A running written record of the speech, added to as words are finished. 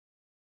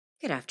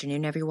Good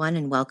afternoon, everyone,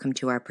 and welcome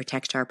to our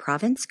Protect Our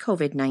Province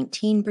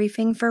COVID-19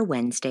 briefing for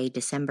Wednesday,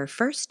 December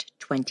 1st,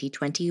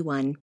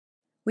 2021.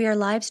 We are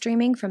live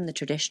streaming from the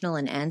traditional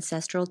and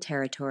ancestral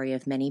territory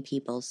of many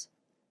peoples.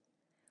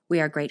 We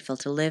are grateful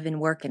to live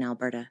and work in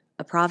Alberta,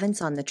 a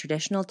province on the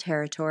traditional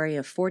territory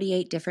of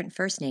 48 different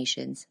First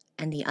Nations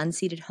and the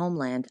unceded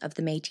homeland of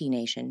the Métis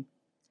Nation.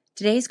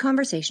 Today's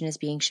conversation is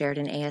being shared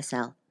in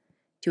ASL.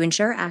 To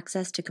ensure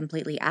access to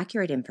completely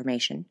accurate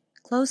information,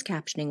 closed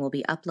captioning will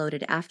be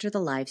uploaded after the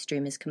live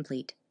stream is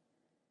complete.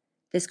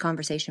 This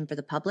conversation for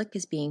the public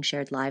is being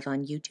shared live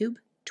on YouTube,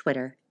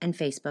 Twitter, and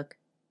Facebook.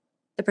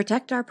 The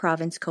Protect Our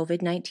Province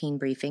COVID-19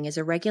 briefing is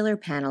a regular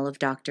panel of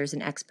doctors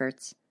and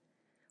experts.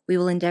 We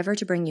will endeavour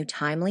to bring you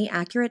timely,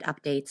 accurate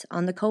updates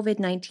on the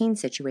COVID-19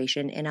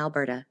 situation in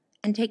Alberta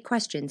and take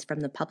questions from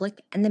the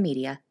public and the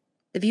media.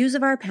 The views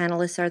of our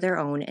panelists are their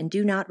own and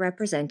do not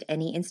represent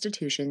any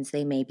institutions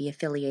they may be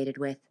affiliated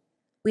with.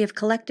 We have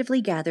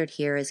collectively gathered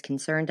here as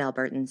concerned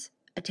Albertans,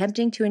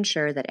 attempting to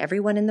ensure that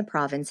everyone in the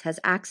province has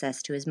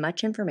access to as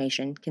much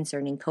information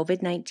concerning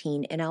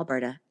COVID-19 in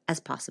Alberta as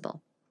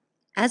possible.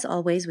 As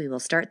always, we will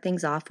start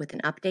things off with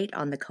an update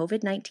on the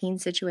COVID-19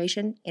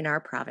 situation in our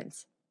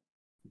province.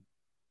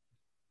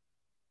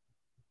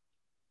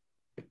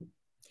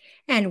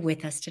 And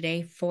with us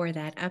today for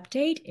that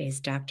update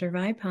is Dr.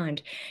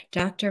 Vipond.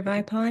 Dr.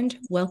 Vipond,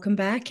 welcome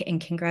back and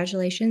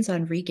congratulations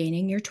on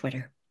regaining your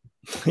Twitter.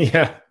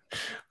 Yeah.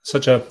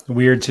 Such a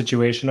weird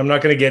situation. I'm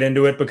not going to get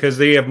into it because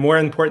they have more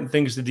important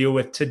things to deal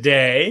with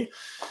today.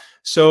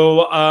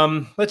 So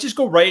let's just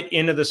go right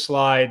into the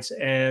slides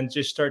and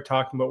just start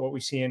talking about what we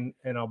see in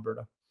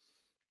Alberta.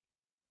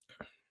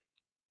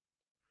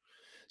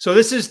 So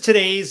this is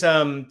today's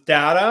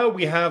data.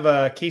 We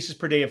have cases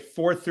per day of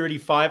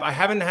 435. I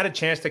haven't had a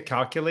chance to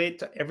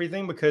calculate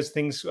everything because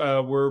things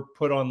were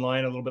put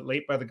online a little bit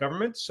late by the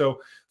government. So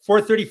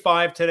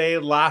 435 today,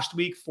 last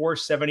week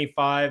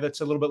 475. That's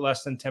a little bit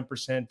less than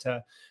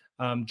 10%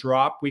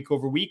 drop week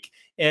over week.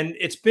 And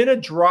it's been a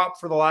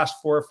drop for the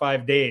last 4 or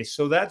 5 days.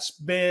 So that's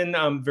been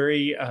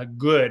very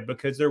good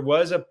because there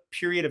was a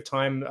period of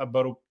time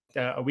about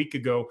a week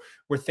ago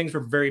where things were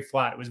very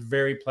flat. It was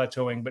very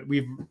plateauing, but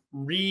we've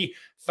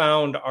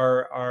found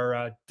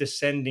our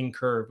descending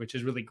curve, which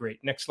is really great.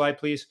 Next slide,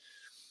 please.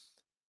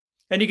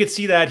 And you can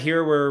see that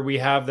here where we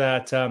have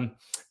that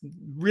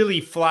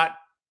really flat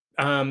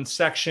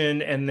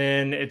section, and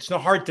then it's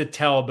not hard to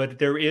tell, but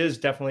there is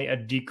definitely a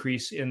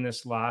decrease in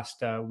this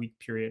last week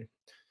period.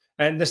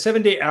 And the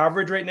 7-day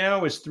average right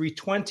now is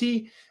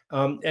 320,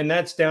 and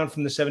that's down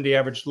from the 7-day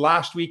average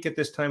last week at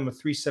this time of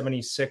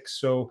 376.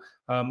 So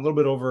a little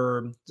bit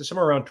over,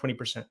 somewhere around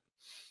 20%.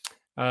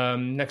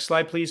 Next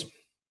slide, please.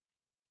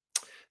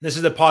 This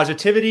is the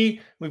positivity.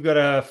 We've got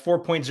a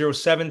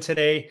 4.07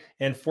 today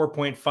and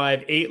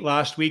 4.58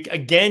 last week.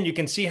 Again, you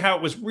can see how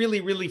it was really,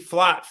 really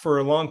flat for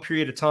a long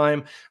period of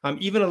time,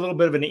 even a little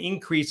bit of an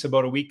increase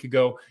about a week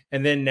ago,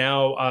 and then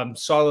now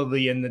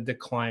solidly in the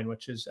decline,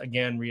 which is,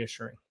 again,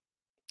 reassuring.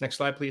 Next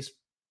slide, please.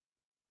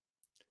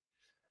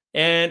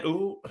 And,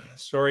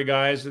 sorry,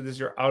 guys, these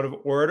are out of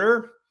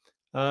order.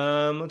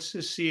 Let's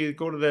just see,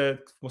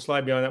 we'll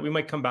slide beyond that. We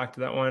might come back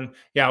to that one.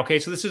 Yeah, okay,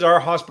 so this is our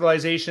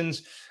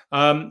hospitalizations.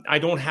 I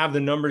don't have the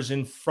numbers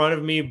in front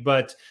of me,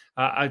 but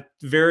a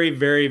very,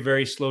 very,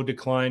 very slow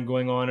decline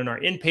going on in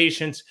our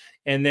inpatients,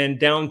 and then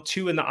down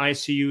 2 in the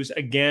ICUs,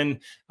 again,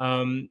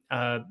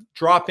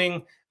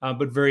 dropping,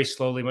 but very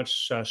slowly,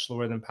 much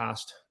slower than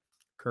past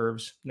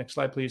curves. Next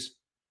slide, please.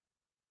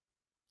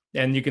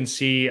 And you can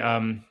see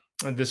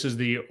this is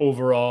the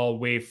overall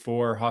wave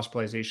for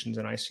hospitalizations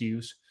and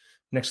ICUs.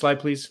 Next slide,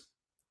 please.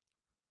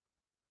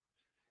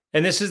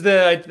 And this is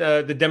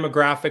the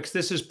demographics.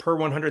 This is per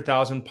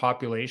 100,000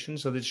 population.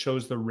 So this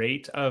shows the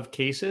rate of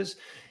cases.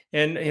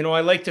 And, I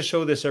like to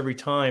show this every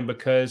time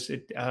because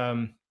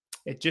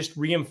it just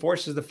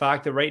reinforces the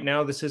fact that right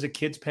now this is a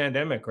kids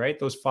pandemic, right?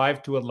 Those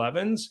 5 to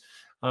 11s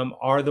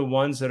are the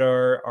ones that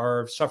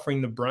are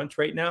suffering the brunt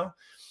right now.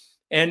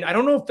 And I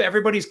don't know if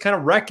everybody's kind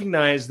of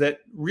recognized that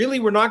really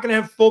we're not going to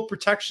have full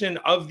protection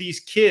of these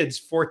kids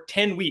for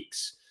 10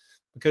 weeks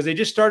because they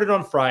just started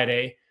on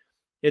Friday.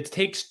 It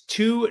takes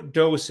 2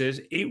 doses,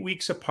 8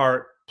 weeks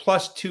apart,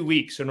 plus 2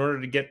 weeks in order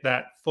to get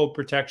that full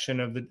protection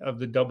of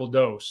the double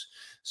dose.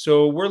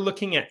 So we're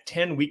looking at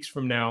 10 weeks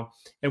from now,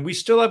 and we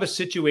still have a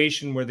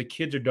situation where the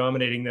kids are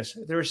dominating this.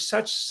 There are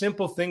such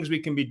simple things we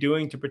can be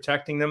doing to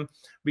protecting them.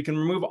 We can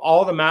remove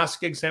all the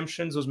mask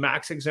exemptions. Those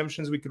max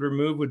exemptions we could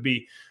remove would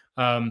be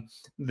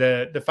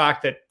the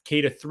fact that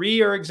K to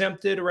 3 are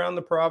exempted around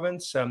the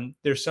province.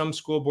 There's some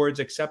school boards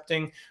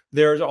accepting.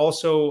 There's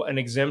also an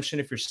exemption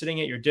if you're sitting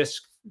at your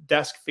desk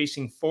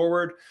facing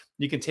forward.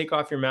 You can take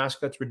off your mask.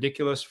 That's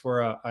ridiculous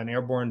for an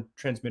airborne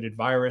transmitted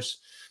virus.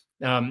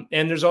 And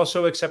there's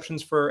also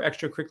exceptions for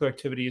extracurricular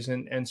activities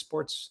and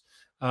sports.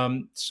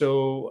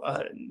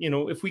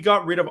 If we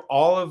got rid of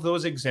all of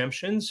those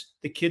exemptions,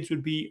 the kids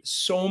would be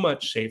so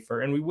much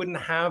safer and we wouldn't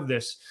have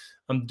this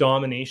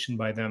domination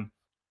by them.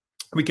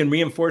 We can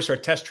reinforce our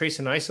test, trace,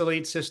 and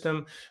isolate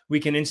system. We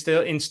can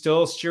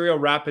instill serial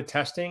rapid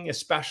testing,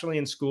 especially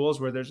in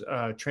schools where there's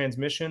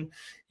transmission.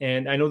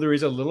 And I know there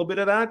is a little bit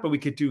of that, but we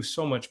could do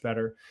so much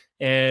better.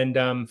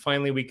 And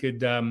finally, we could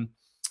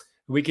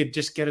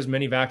just get as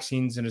many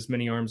vaccines and as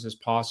many arms as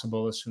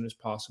possible as soon as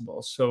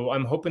possible. So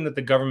I'm hoping that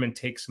the government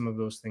takes some of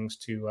those things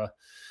to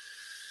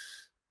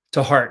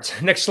heart.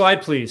 Next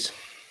slide, please.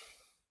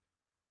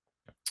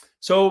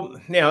 So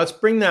yeah, let's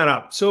bring that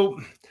up. So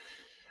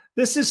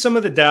this is some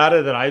of the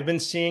data that I've been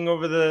seeing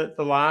over the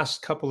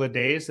last couple of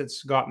days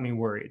that's got me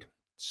worried.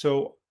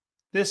 So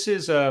this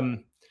is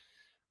on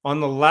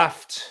the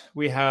left,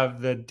 we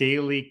have the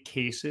daily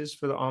cases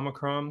for the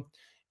Omicron.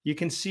 You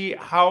can see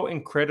how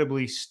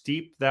incredibly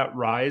steep that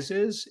rise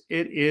is.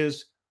 It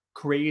is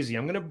crazy.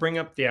 I'm going to bring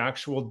up the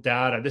actual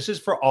data. This is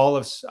for all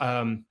of,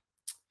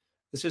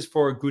 this is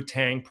for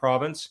Gauteng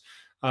province.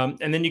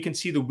 And then you can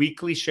see the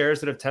weekly shares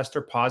that have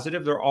tested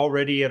positive. They're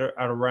already at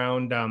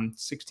around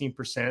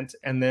 16%.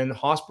 And then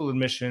hospital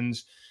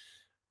admissions,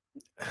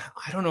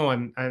 I don't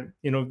know.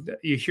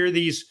 You hear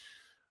these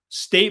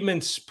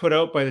statements put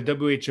out by the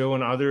WHO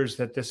and others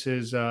that this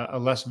is a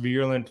less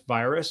virulent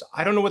virus.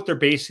 I don't know what they're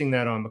basing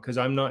that on because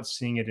I'm not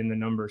seeing it in the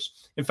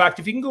numbers. In fact,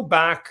 if you can go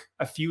back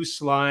a few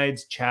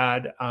slides,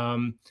 Chad,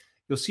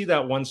 you'll see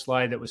that one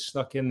slide that was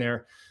stuck in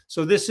there.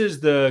 So this is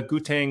the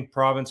Gauteng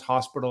province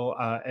hospital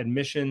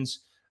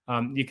admissions.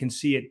 You can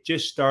see it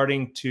just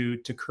starting to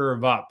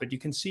curve up, but you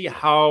can see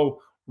how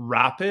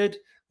rapid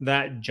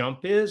that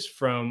jump is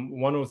from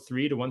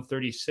 103 to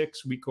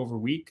 136 week over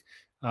week.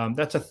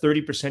 That's a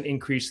 30%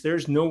 increase.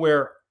 There's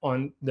nowhere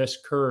on this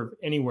curve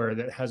anywhere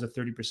that has a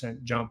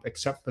 30% jump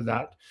except for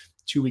that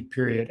 2-week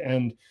period.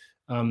 And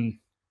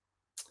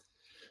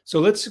so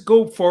let's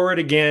go forward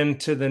again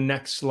to the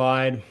next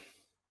slide.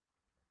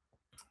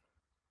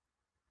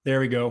 There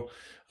we go.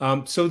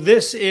 So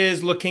this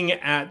is looking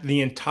at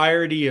the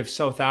entirety of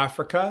South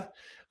Africa,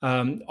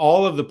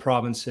 all of the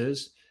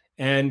provinces,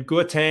 and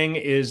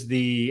Gauteng is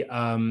the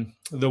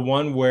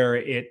one where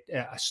it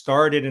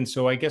started. And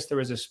so I guess there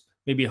was this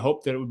maybe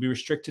hope that it would be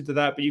restricted to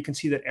that, but you can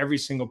see that every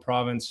single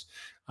province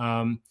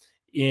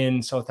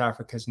in South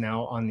Africa is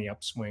now on the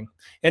upswing.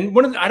 And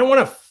I don't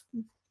want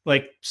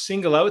to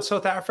single out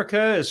South Africa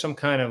as some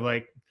kind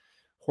of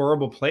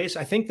horrible place.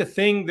 I think the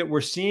thing that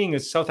we're seeing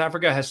is South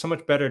Africa has so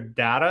much better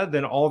data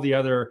than all the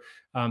other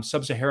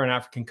sub-Saharan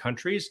African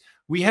countries.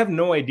 We have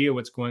no idea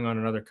what's going on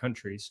in other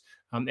countries.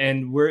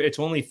 And it's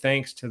only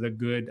thanks to the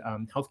good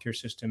healthcare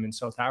system in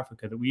South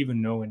Africa that we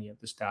even know any of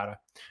this data.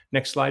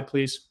 Next slide,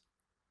 please.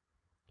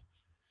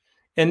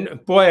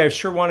 And boy, I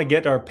sure want to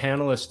get our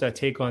panelists'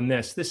 take on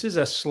this. This is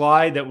a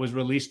slide that was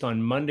released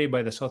on Monday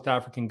by the South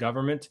African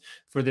government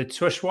for the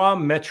Tshwa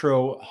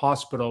Metro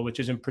Hospital, which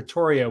is in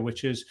Pretoria,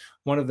 which is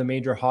one of the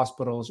major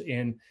hospitals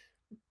in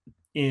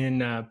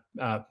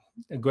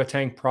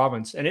Gauteng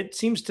province. And it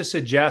seems to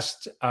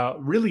suggest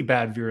really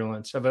bad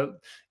virulence of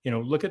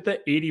look at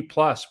the 80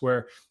 plus,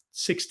 where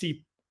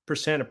 60%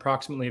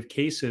 approximately of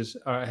cases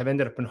have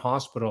ended up in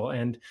hospital,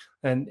 and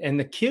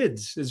the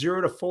kids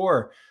 0 to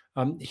 4.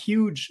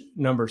 Huge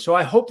number. So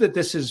I hope that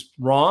this is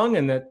wrong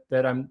and that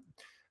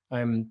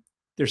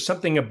there's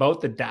something about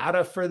the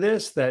data for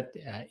this that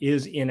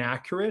is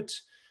inaccurate.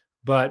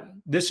 But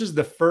this is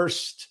the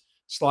first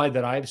slide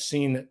that I've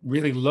seen that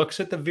really looks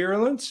at the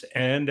virulence,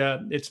 and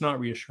it's not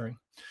reassuring.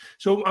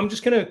 So I'm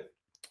just going to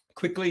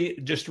quickly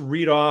just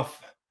read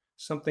off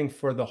something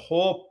for the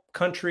whole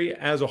country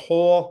as a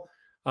whole.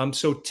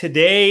 So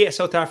today,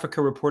 South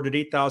Africa reported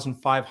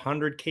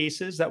 8,500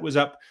 cases. That was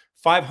up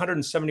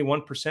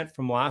 571%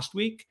 from last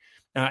week,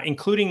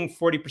 including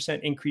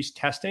 40% increased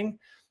testing.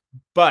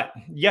 But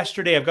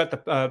yesterday, I've got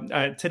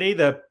today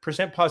the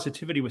percent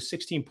positivity was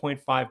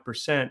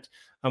 16.5%,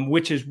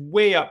 which is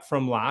way up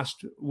from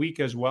last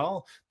week as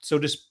well. So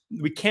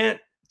we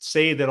can't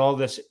say that all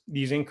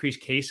these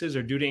increased cases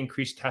are due to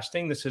increased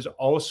testing. This is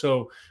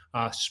also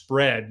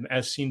spread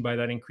as seen by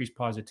that increased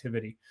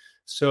positivity.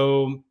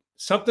 So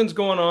something's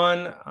going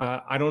on.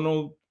 I don't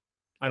know.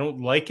 I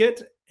don't like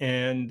it.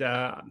 And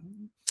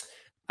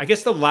I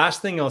guess the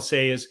last thing I'll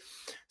say is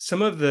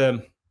some of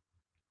the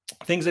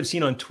things I've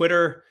seen on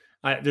Twitter.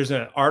 There's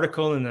an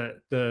article in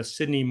the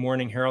Sydney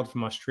Morning Herald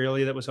from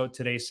Australia that was out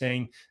today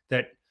saying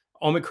that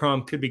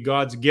Omicron could be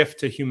God's gift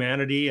to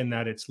humanity and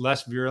that it's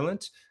less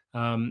virulent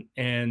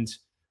and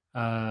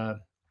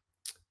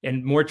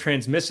more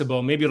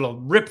transmissible. Maybe it'll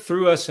rip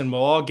through us and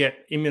we'll all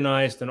get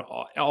immunized and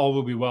all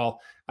will be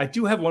well. I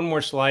do have one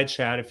more slide,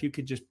 Chad. If you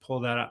could just pull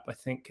that up. I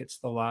think it's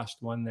the last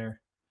one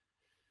there.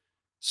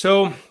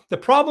 So the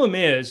problem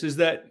is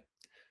that,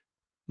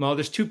 well,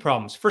 there's two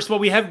problems. First of all,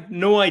 we have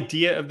no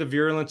idea of the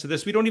virulence of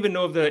this. We don't even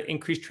know of the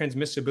increased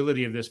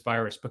transmissibility of this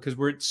virus because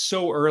we're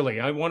so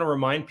early. I want to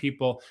remind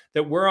people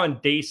that we're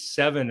on day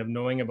 7 of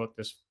knowing about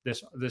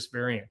this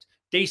variant,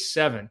 day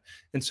 7.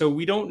 And so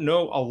we don't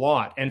know a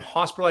lot. And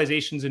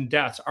hospitalizations and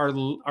deaths are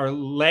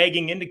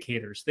lagging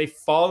indicators. They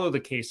follow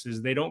the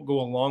cases. They don't go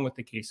along with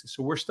the cases.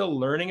 So we're still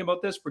learning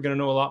about this. We're going to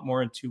know a lot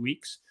more in 2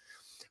 weeks.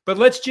 But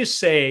let's just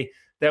say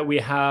that we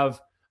have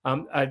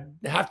I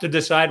have to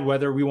decide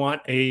whether we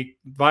want a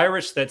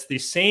virus that's the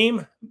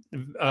same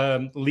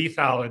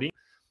lethality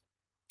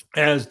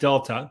as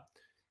Delta,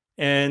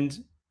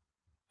 and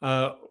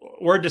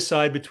or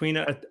decide between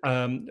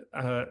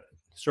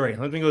sorry,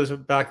 let me go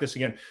back this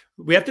again.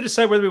 We have to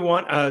decide whether we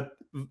want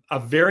a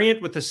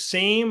variant with the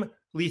same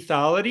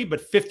lethality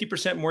but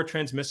 50% more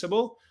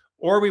transmissible,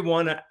 or we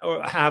want to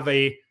have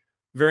a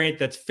variant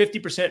that's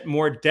 50%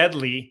 more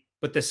deadly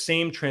but the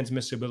same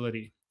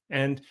transmissibility.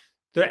 And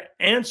the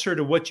answer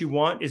to what you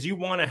want is you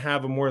want to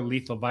have a more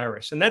lethal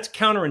virus, and that's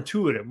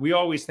counterintuitive. We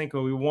always think,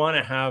 well, we want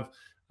to have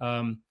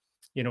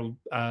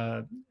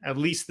at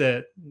least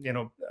the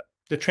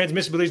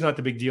transmissibility is not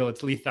the big deal,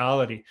 it's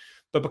lethality.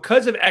 But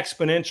because of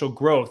exponential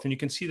growth, and you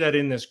can see that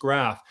in this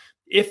graph,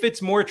 if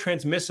it's more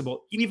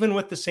transmissible, even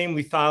with the same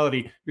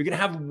lethality, you're going to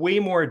have way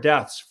more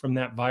deaths from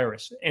that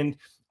virus. And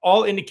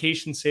all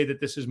indications say that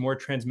this is more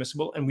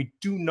transmissible, and we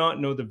do not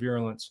know the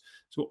virulence.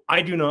 So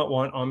I do not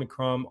want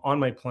Omicron on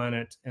my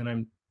planet, and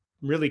I'm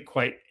really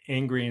quite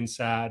angry and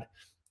sad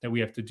that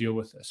we have to deal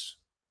with this.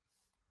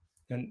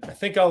 And I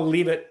think I'll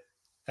leave it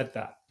at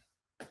that.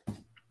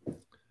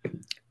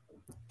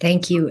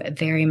 Thank you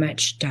very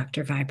much,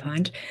 Dr.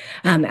 Vipond.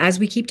 As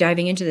we keep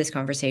diving into this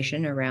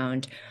conversation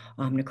around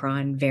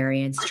Omicron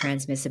variants,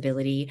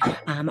 transmissibility,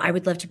 I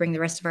would love to bring the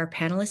rest of our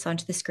panelists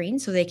onto the screen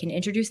so they can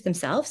introduce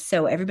themselves.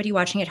 So everybody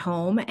watching at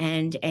home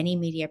and any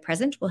media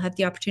present will have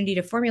the opportunity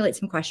to formulate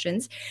some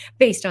questions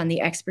based on the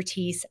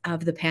expertise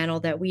of the panel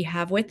that we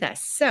have with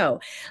us.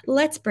 So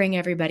let's bring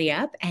everybody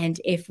up.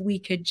 And if we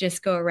could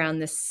just go around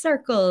the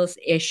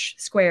circles-ish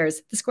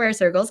squares, the square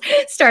circles,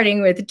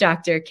 starting with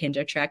Dr.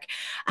 Kindertruck.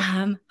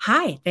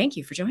 Hi, thank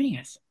you for joining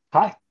us.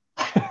 Hi.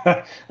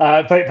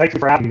 Thank you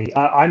for having me.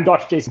 I'm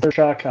Dr. Jason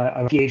Kindertruck.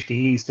 I'm a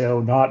PhD,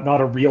 so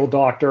not a real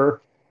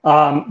doctor.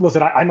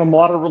 Listen, I'm a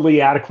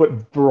moderately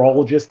adequate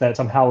virologist that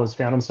somehow has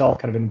found himself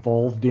kind of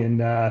involved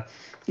in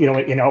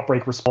in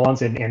outbreak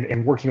response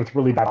and working with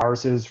really bad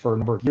viruses for a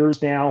number of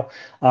years now.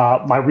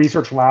 My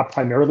research lab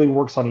primarily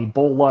works on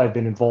Ebola. I've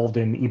been involved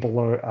in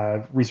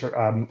Ebola research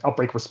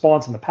outbreak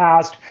response in the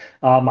past.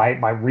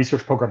 My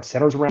research program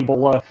centers around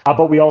Ebola,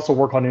 but we also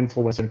work on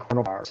influenza and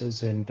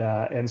coronaviruses,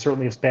 and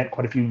certainly have spent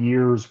quite a few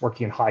years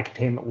working in high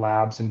containment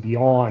labs and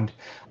beyond,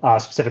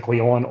 specifically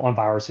on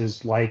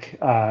viruses like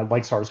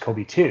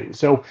SARS-CoV-2.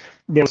 So,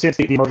 since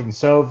the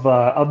emergence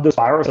of this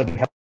virus, I've been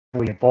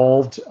heavily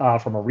involved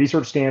from a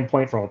research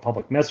standpoint, from a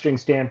public messaging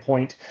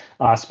standpoint.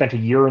 Spent a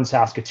year in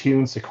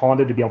Saskatoon,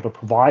 seconded to be able to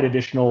provide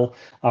additional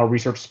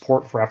research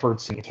support for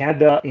efforts in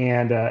Canada,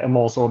 and I'm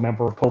also a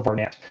member of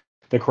COVARNet,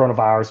 the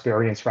Coronavirus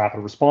Variants Rapid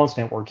Response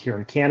Network here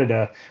in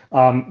Canada,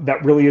 that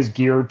really is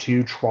geared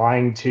to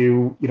trying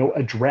to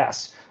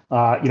address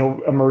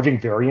emerging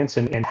variants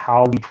and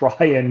how we try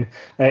and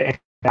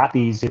combat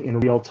these in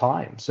real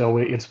time. So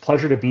it's a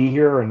pleasure to be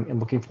here and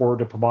looking forward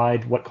to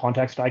provide what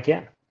context I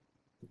can.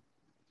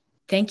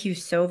 Thank you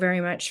so very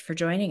much for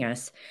joining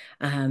us.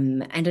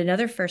 And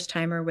another first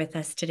timer with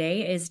us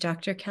today is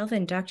Dr.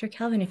 Kelvin. Dr.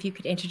 Kelvin, if you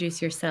could introduce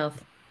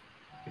yourself.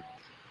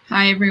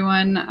 Hi,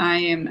 everyone. I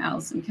am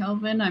Allison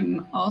Kelvin.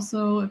 I'm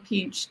also a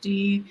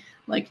PhD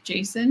like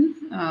Jason,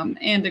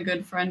 and a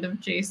good friend of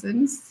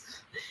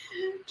Jason's.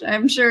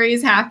 I'm sure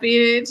he's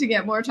happy to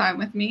get more time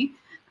with me.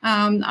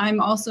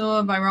 I'm also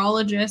a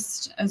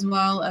virologist as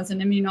well as an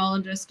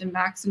immunologist and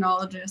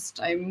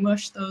vaccinologist. I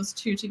mush those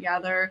two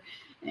together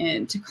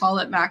and to call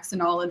it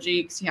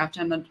vaccinology because you have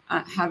to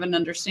have an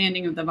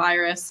understanding of the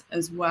virus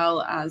as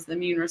well as the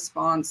immune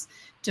response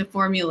to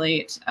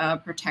formulate a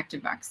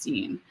protective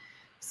vaccine.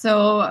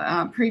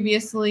 So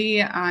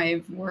previously,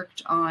 I've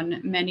worked on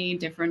many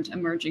different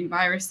emerging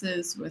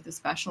viruses with a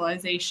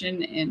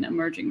specialization in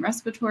emerging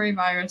respiratory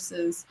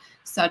viruses,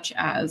 such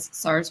as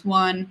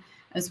SARS-1,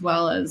 as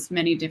well as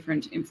many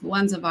different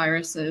influenza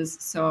viruses.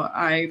 So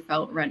I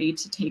felt ready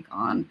to take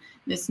on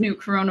this new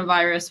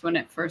coronavirus when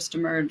it first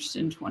emerged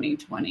in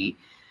 2020.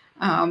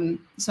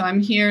 So I'm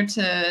here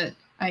to,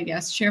 I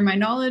guess, share my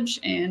knowledge,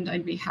 and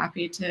I'd be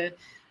happy to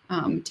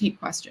take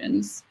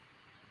questions.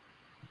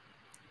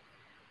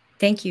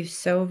 Thank you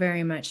so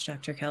very much,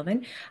 Dr.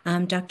 Kelvin.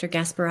 Dr.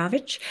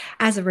 Gasparovich,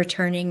 as a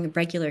returning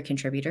regular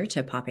contributor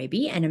to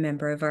PopAB and a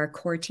member of our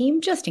core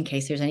team, just in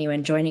case there's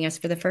anyone joining us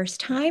for the first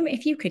time,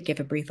 if you could give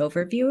a brief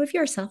overview of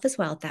yourself as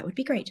well, that would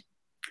be great.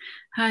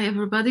 Hi,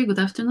 everybody. Good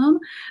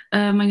afternoon.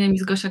 My name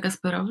is Gosia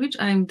Gasparovich.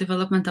 I'm a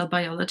developmental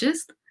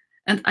biologist.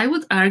 And I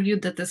would argue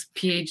that as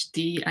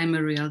PhD, I'm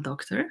a real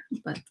doctor.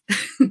 But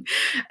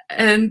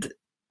and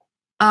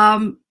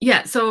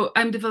so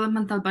I'm a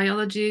developmental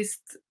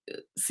biologist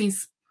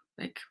since,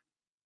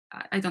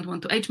 I don't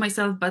want to age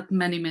myself, but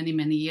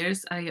many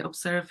years. I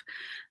observe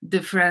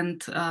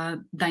different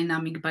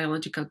dynamic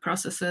biological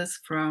processes,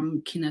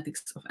 from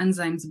kinetics of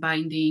enzymes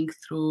binding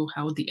through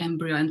how the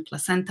embryo and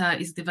placenta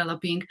is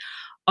developing,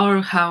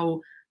 or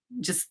how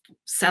just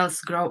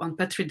cells grow on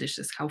petri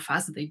dishes, how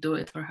fast they do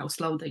it or how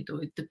slow they do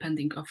it,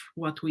 depending on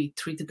what we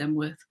treat them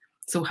with.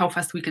 So how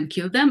fast we can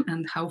kill them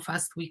and how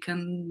fast we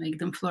can make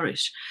them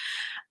flourish.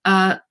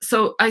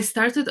 So I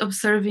started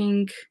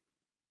observing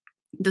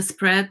the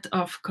spread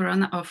of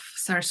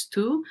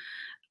SARS-2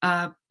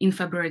 in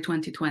February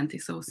 2020.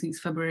 So since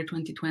February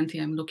 2020,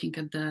 I'm looking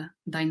at the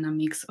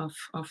dynamics of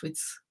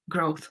its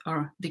growth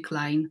or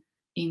decline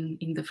in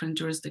different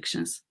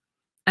jurisdictions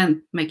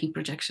and making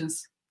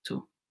projections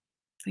too.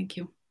 Thank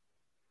you.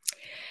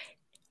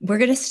 We're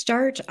going to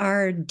start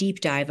our deep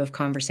dive of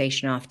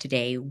conversation off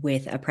today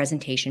with a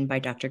presentation by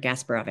Dr.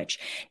 Gasparovich.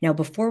 Now,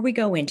 before we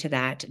go into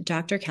that,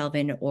 Dr.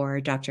 Kelvin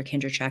or Dr.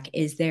 Kindrachuk,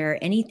 is there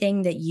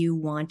anything that you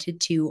wanted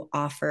to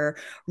offer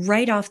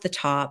right off the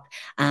top,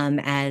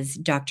 as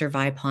Dr.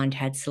 Vipond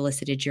had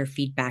solicited your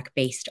feedback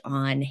based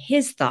on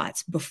his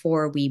thoughts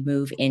before we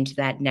move into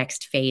that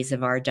next phase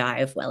of our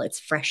dive? Well,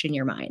 it's fresh in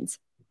your minds.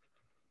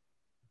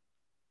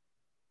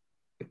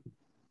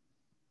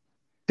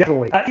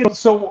 Definitely.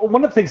 So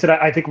one of the things that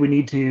I think we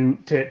need to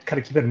kind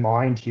of keep in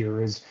mind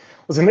here is,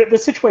 listen,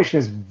 this situation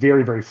is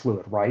very, very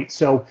fluid, right?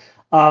 So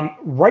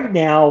right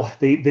now,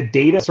 the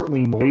data is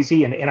certainly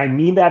noisy, and I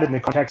mean that in the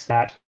context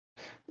that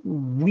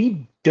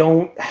we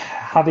don't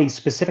have a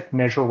specific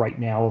measure right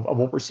now of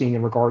what we're seeing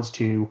in regards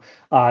to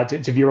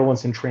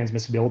virulence and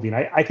transmissibility. And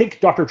I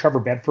think Dr. Trevor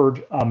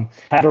Bedford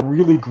had a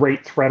really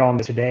great thread on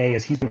this today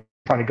as he's been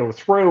trying to go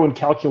through and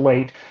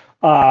calculate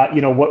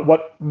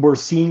what we're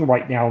seeing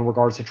right now in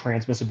regards to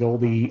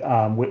transmissibility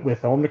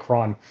with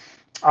Omicron.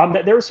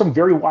 There are some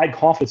very wide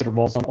confidence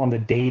intervals on the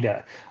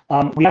data.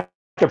 We have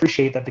to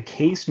appreciate that the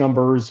case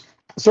numbers,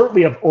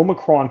 certainly of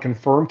Omicron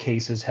confirmed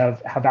cases,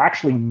 have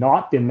actually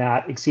not been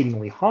that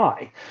exceedingly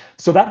high.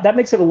 So that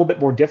makes it a little bit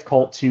more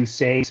difficult to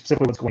say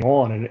specifically what's going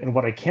on. And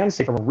what I can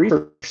say from a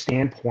research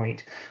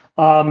standpoint,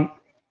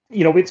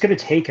 it's going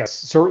to take us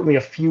certainly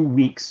a few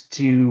weeks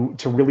to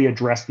really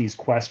address these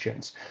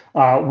questions.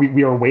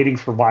 We are waiting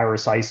for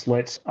virus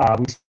isolates.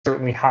 We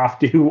certainly have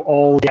to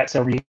all get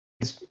several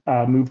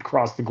moved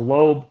across the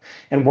globe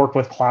and work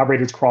with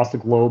collaborators across the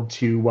globe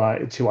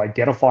to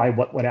identify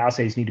what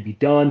assays need to be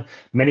done.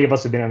 Many of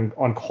us have been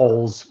on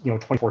calls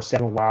 24/7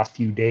 the last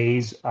few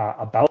days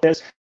about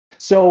this.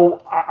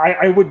 So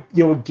I would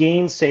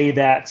again say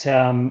that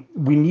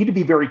we need to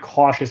be very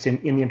cautious in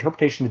the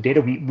interpretation of the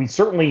data. We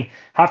certainly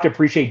have to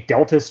appreciate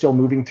Delta is still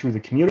moving through the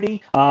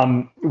community.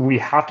 We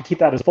have to keep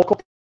that as a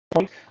focal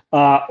point.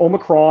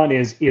 Omicron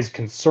is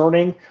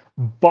concerning,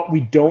 but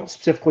we don't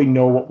specifically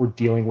know what we're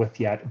dealing with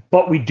yet.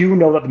 But we do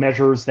know that the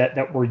measures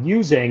that we're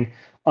using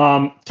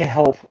can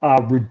help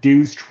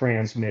reduce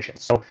transmission.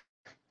 So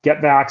get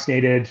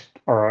vaccinated,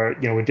 or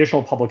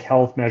additional public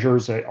health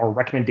measures or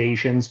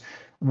recommendations.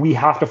 We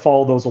have to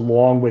follow those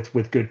along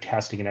with good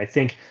testing. And I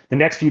think the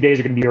next few days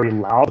are going to be very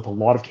loud with a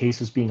lot of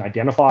cases being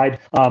identified.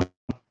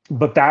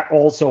 But that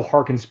also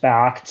harkens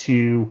back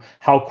to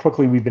how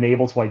quickly we've been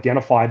able to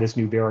identify this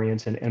new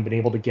variant and been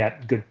able to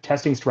get good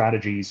testing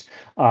strategies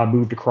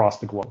moved across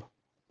the globe.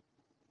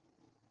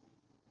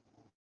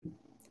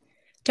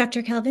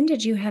 Dr. Kelvin,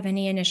 did you have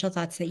any initial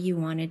thoughts that you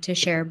wanted to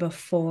share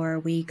before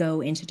we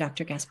go into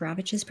Dr.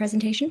 Gasparovich's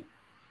presentation?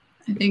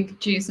 I think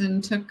Jason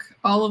took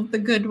all of the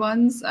good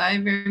ones. I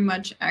very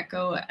much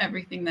echo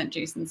everything that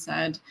Jason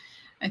said.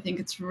 I think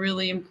it's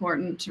really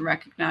important to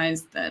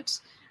recognize that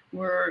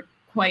we're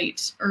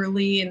quite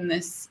early in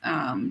this,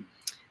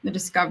 the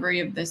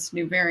discovery of this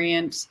new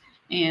variant,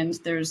 and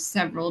there's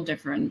several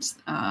different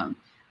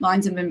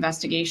lines of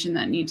investigation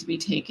that need to be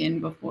taken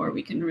before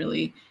we can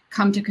really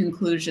come to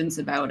conclusions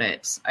about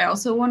it. I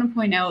also want to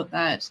point out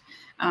that,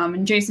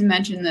 and Jason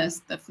mentioned this,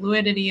 the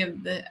fluidity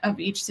of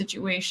each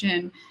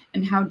situation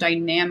and how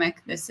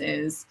dynamic this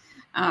is.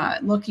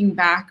 Looking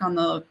back on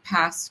the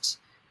past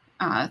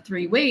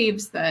 3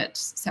 waves that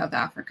South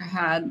Africa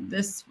had,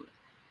 this,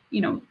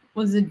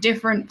 was a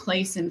different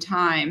place in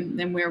time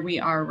than where we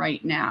are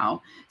right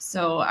now.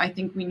 So I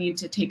think we need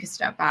to take a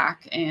step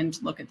back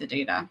and look at the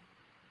data.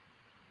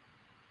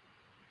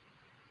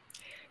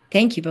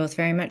 Thank you both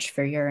very much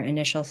for your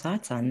initial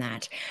thoughts on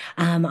that.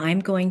 I'm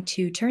going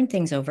to turn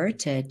things over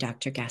to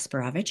Dr.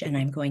 Gasparovich, and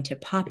I'm going to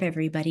pop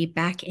everybody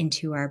back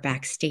into our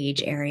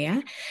backstage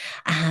area.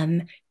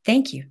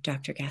 Thank you,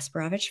 Dr.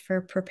 Gasparovich,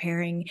 for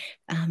preparing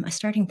a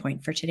starting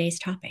point for today's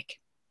topic.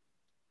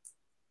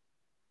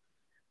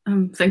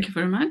 Thank you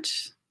very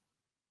much.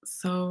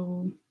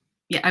 So,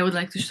 I would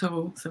like to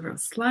show several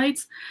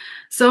slides.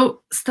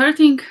 So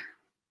starting,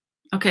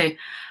 okay.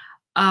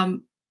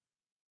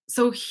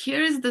 So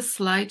here is the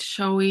slide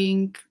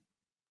showing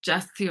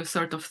just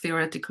sort of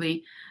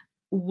theoretically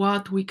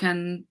what we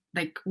can,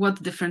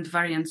 what different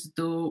variants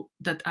do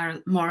that are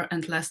more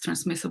and less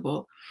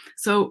transmissible.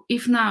 So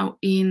if now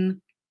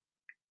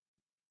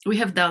we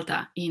have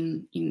Delta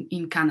in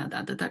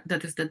Canada,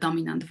 that is the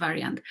dominant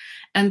variant.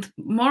 And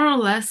more or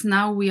less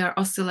now we are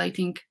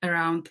oscillating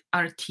around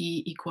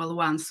RT =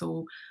 1.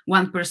 So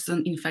one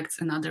person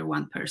infects another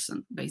one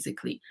person,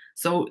 basically.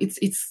 So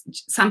it's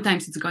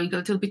sometimes it's going a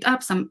little bit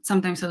up,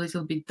 sometimes a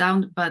little bit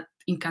down, but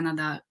in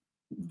Canada,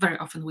 very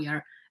often we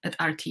are at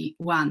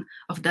RT1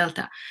 of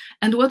Delta.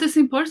 And what is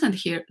important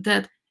here,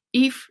 that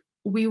if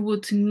we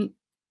wouldn't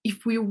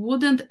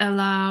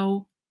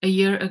allow a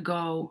year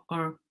ago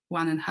or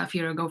 1.5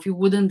 years ago, if you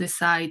wouldn't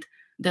decide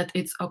that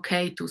it's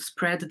okay to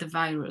spread the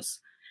virus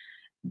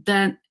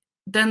then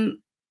the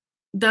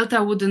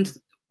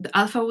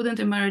alpha wouldn't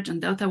emerge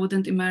and delta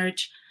wouldn't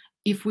emerge.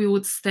 If we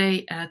would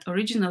stay at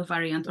original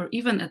variant or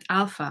even at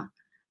alpha,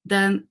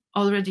 then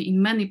already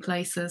in many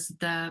places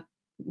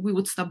we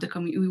would stop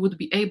we would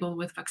be able,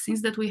 with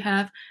vaccines that we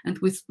have and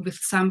with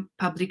some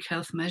public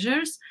health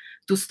measures,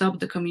 to stop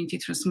the community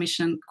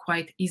transmission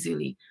quite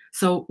easily.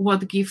 So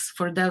what gives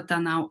for delta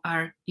now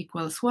R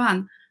equals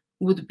 1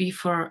 would be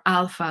for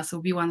alpha,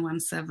 so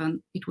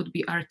B117, it would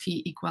be RT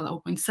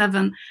equal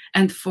 0.7,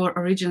 and for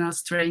original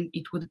strain,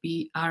 it would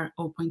be R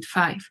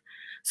 0.5.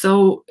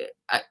 So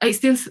I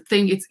still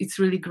think it's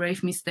really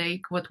grave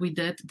mistake what we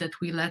did, that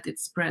we let it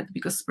spread,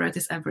 because spread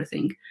is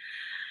everything.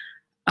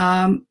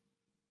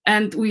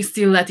 And we're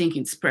still letting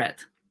it spread.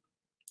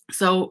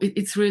 So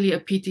it's really a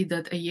pity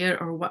that a year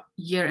or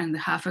year and a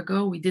half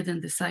ago, we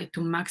didn't decide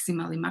to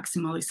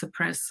maximally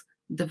suppress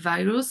the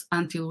virus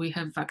until we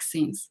have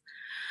vaccines.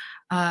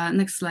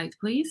 Next slide,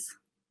 please.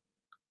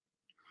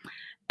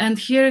 And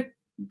here,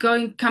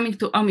 coming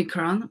to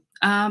Omicron.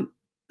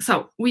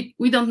 So we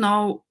don't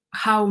know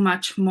how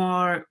much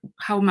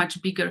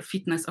bigger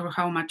fitness or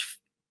how much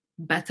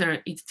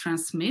better it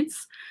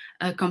transmits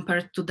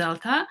compared to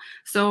Delta.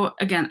 So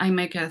again, I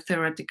make a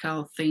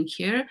theoretical thing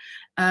here.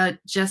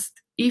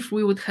 Just if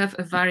we would have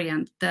a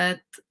variant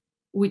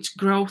which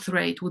growth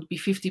rate would be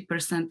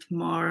 50%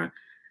 more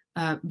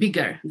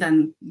bigger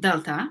than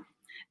Delta,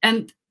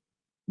 and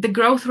the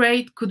growth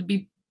rate could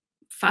be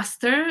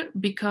faster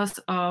because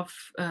of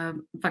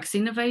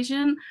vaccine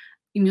evasion,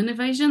 immune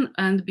evasion,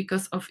 and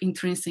because of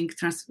intrinsic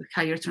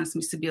higher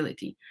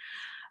transmissibility.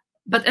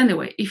 But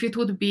anyway, if it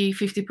would be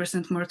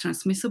 50% more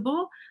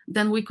transmissible,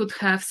 then we could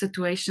have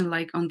situation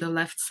like on the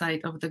left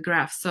side of the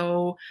graph.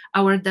 So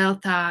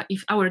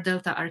if our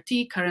delta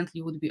RT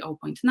currently would be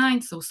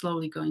 0.9, so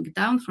slowly going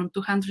down from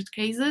 200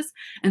 cases,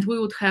 and we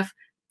would have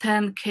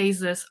 10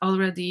 cases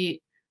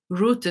already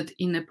rooted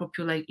in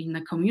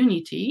a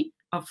community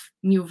of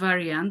new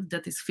variant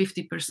that is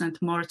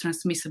 50% more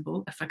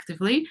transmissible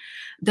effectively,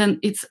 then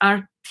its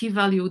RT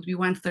value would be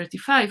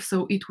 135,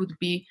 so it would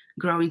be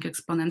growing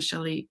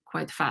exponentially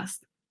quite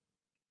fast.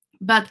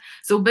 But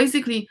so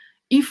basically,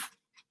 if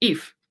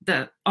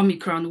the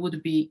Omicron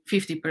would be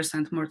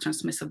 50% more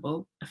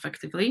transmissible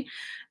effectively,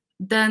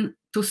 then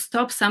to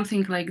stop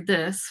something like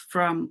this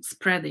from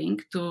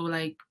spreading, to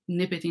like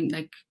nip it in,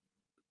 like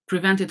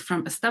prevent it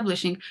from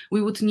establishing,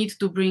 we would need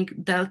to bring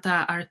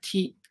delta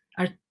RT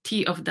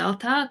of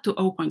delta to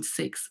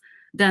 0.6.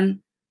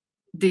 Then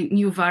the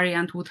new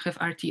variant would have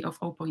RT of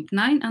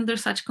 0.9 under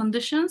such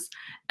conditions,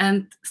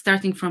 and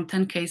starting from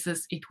 10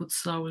 cases, it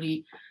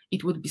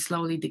would be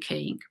slowly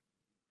decaying.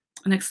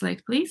 Next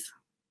slide, please.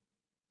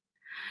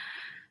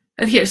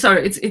 And here,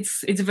 sorry,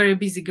 it's a very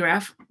busy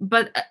graph,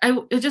 but I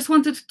just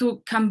wanted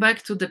to come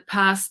back to the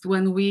past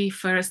when we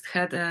first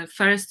had a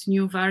first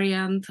new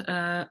variant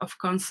of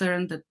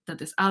concern,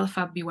 that is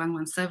alpha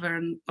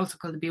B117, also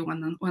called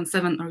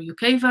B117 or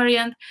UK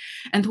variant,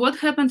 and what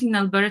happened in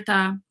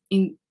Alberta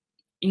in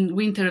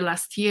winter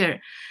last year.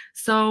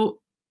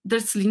 So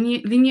there's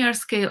linear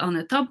scale on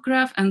the top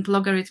graph and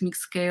logarithmic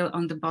scale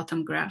on the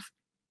bottom graph.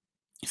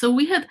 So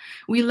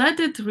we let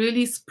it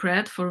really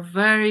spread for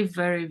very,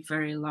 very,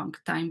 very long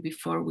time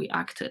before we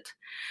acted.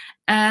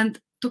 And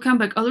to come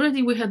back,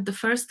 already we had the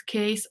first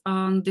case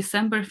on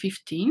December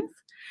 15th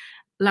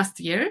last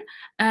year.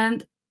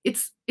 And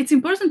it's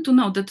important to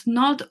note that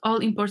not all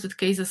imported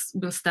cases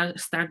will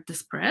start the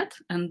spread.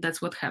 And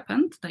that's what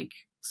happened.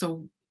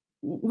 So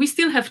we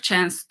still have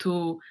chance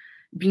to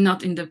be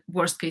not in the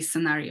worst case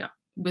scenario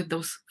with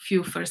those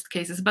few first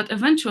cases, but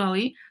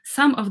eventually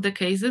some of the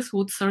cases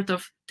would sort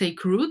of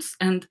take roots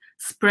and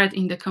spread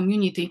in the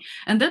community.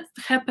 And that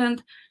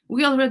happened,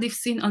 we already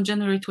seen on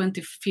January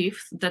 25th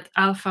that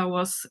alpha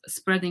was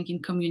spreading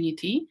in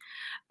community.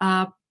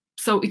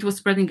 So it was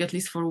spreading at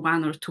least for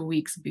 1 or 2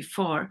 weeks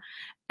before.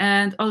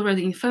 And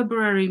already in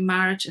February,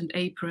 March, and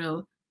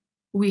April,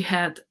 we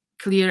had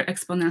clear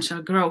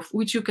exponential growth,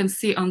 which you can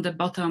see on the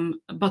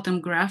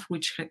bottom graph,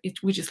 which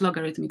is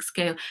logarithmic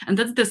scale. And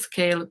that's the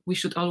scale we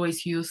should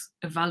always use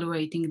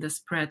evaluating the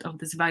spread of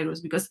this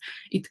virus, because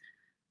it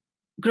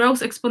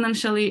grows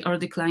exponentially or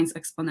declines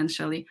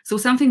exponentially. So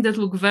something that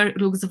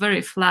looks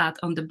very flat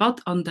on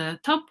the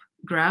top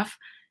graph,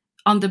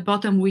 on the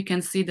bottom we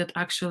can see that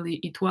actually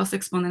it was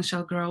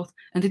exponential growth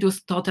and it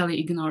was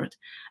totally ignored.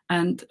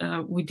 And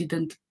we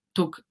didn't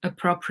took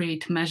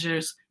appropriate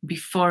measures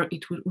before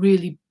it would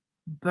really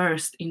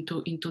burst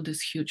into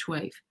this huge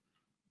wave.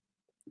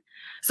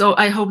 So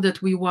I hope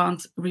that we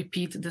won't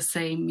repeat the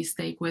same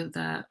mistake with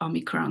the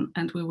Omicron,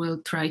 and we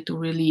will try to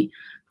really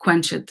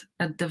quench it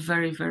at the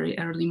very, very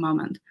early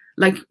moment,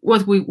 like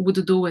what we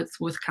would do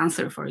with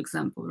cancer, for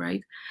example,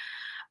 right?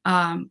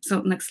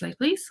 So next slide,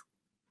 please.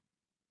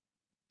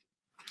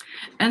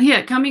 And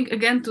here, coming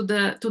again to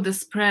the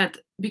spread,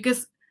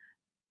 because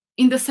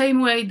in the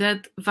same way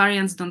that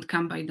variants don't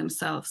come by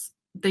themselves,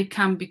 they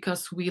come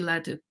because we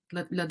let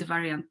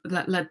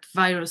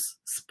virus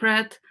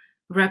spread,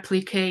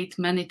 replicate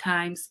many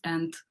times,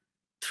 and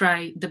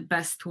try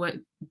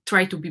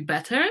to be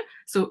better.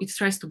 So it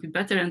tries to be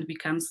better and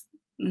becomes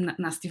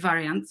nasty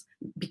variants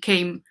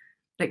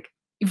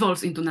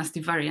evolves into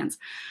nasty variants.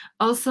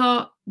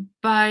 Also,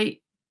 by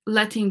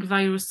letting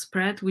virus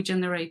spread, we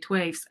generate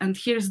waves. And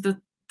here's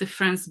the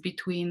difference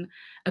between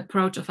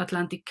approach of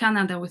Atlantic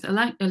Canada with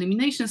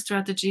elimination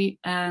strategy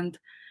and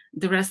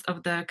the rest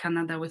of the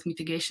Canada with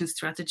mitigation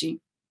strategy.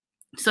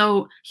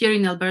 So here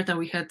in Alberta,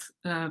 we had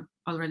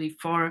already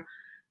 4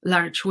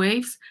 large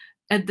waves.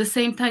 At the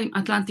same time,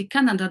 Atlantic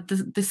Canada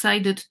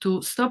decided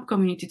to stop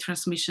community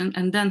transmission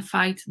and then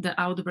fight the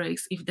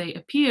outbreaks if they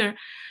appear,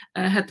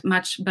 had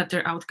much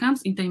better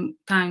outcomes in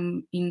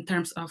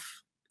terms of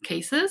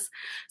cases.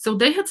 So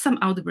they had some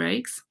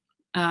outbreaks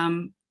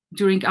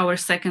during our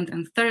second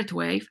and third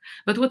wave.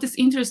 But what is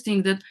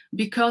interesting that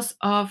because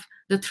of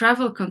the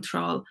travel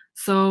control,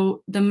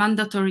 so the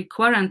mandatory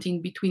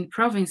quarantine between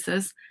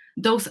provinces,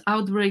 those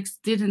outbreaks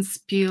didn't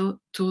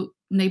spill to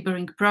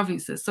neighboring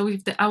provinces. So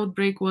if the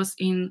outbreak was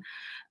in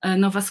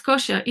Nova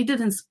Scotia, it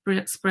didn't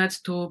spread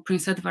to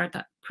Prince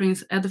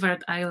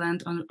Edward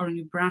Island or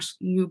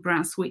New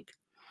Brunswick.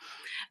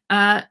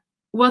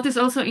 What is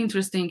also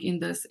interesting in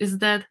this is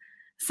that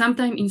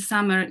sometime in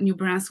summer, New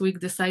Brunswick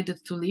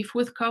decided to live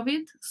with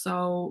COVID,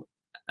 so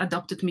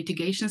adopted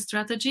mitigation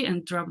strategy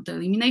and dropped the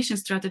elimination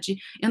strategy.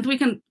 And we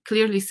can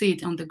clearly see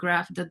it on the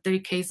graph that their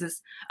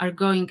cases are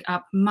going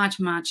up much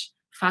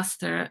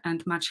faster and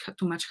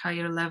to much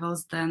higher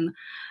levels than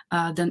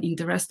in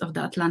the rest of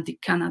the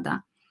Atlantic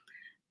Canada.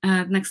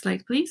 Next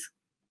slide, please.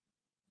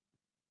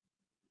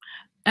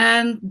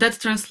 And that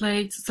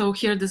translates, so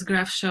here this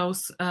graph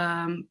shows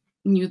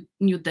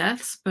new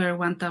deaths per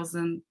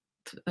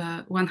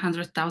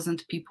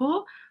 100,000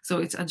 people. So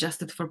it's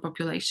adjusted for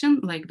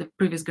population, like the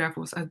previous graph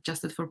was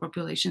adjusted for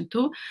population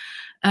too.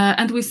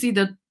 And we see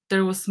that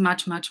there was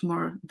much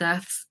more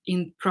deaths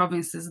in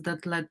provinces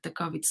that let the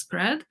COVID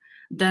spread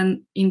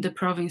than in the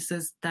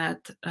provinces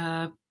that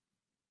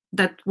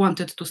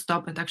wanted to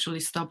stop and actually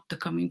stop the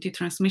community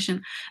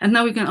transmission. And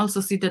now we can also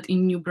see that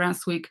in New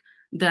Brunswick,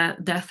 the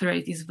death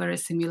rate is very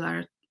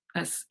similar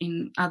as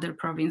in other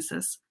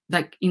provinces,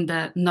 like in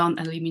the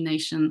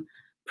non-elimination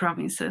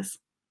provinces.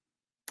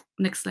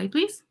 Next slide,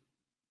 please.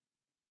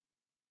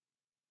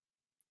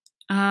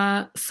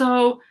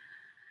 So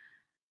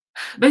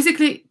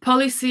basically,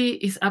 policy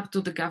is up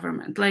to the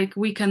government. Like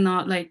we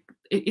cannot,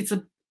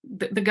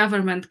 the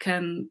government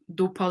can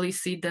do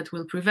policy that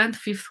will prevent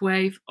 5th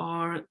wave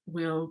or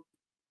will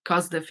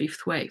cause the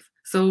 5th wave.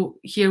 So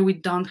here we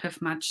don't have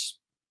much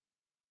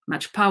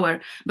power,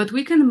 but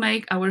we can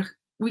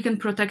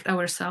protect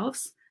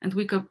ourselves, and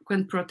we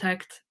can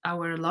protect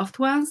our loved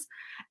ones,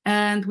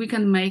 and we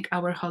can make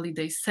our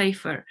holidays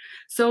safer.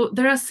 So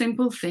there are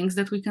simple things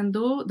that we can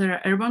do. There are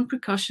airborne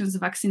precautions,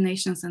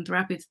 vaccinations, and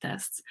rapid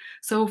tests.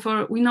 So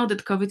we know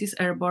that COVID is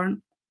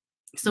airborne.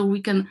 So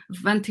we can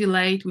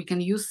ventilate, we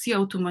can use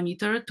CO2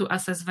 monitor to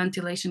assess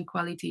ventilation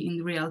quality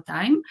in real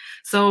time.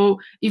 So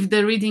if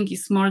the reading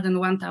is more than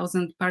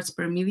 1,000 parts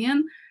per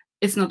million,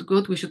 it's not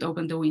good, we should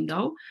open the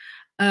window.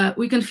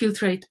 We can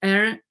filtrate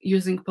air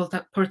using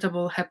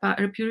portable HEPA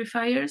air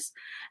purifiers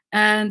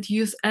and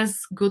use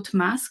as good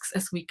masks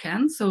as we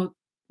can. So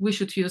we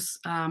should use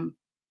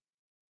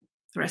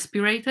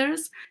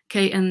respirators,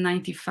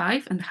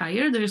 KN95 and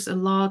higher. There's a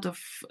lot of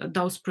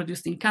those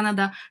produced in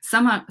Canada.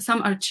 Some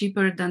are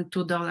cheaper than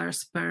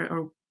 $2 per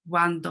or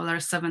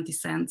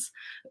 $1.70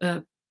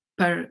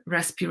 per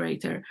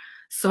respirator.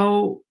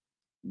 So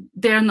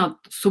they're not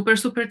super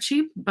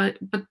cheap, but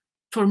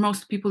for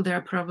most people they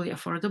are probably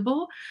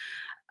affordable.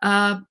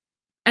 And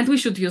we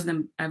should use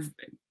them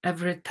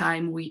every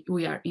time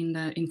we are in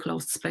the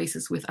enclosed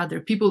spaces with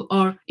other people,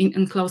 or in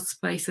enclosed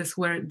spaces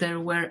where there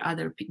were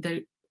other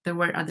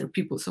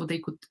people, so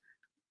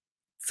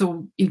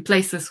in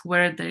places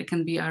where there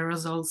can be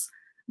aerosols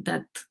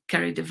that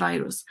carry the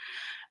virus.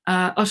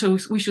 Also,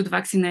 we should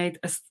vaccinate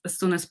as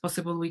soon as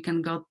possible. We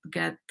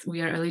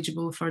are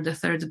eligible for the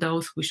 3rd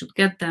dose. We should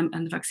get them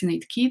and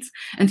vaccinate kids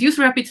and use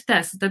rapid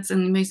tests. That's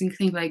an amazing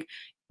thing. Like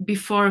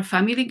before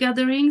family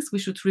gatherings, we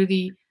should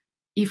really,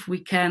 if we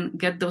can,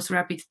 get those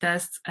rapid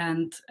tests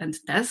and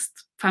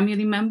test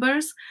family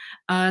members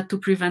to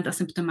prevent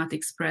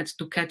asymptomatic spread,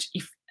 to catch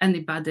if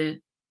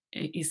anybody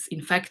is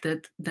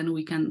infected, then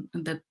we can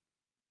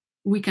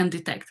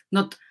detect,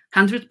 not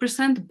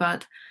 100%,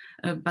 but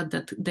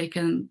that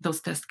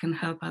those tests can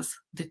help us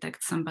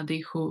detect somebody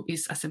who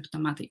is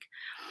asymptomatic.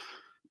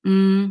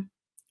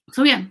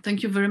 So yeah,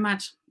 thank you very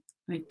much.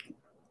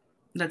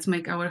 Let's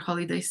make our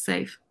holidays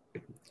safe.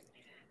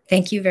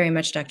 Thank you very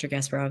much, Dr.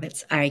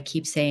 Gasparovitz. I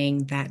keep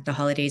saying that the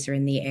holidays are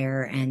in the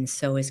air, and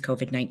so is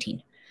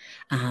COVID-19.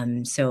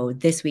 So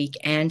this week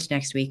and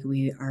next week,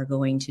 we are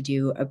going to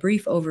do a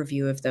brief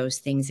overview of those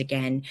things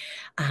again.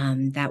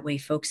 That way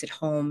folks at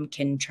home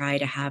can try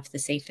to have the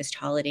safest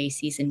holiday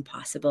season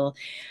possible.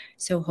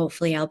 So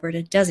hopefully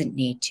Alberta doesn't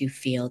need to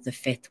feel the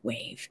 5th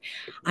wave.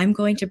 I'm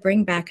going to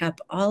bring back up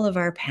all of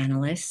our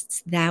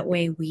panelists. That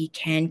way we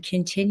can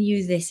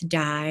continue this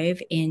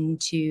dive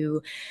into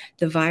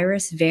the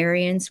virus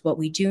variants, what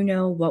we do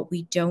know, what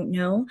we don't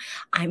know.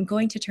 I'm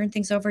going to turn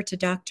things over to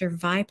Dr.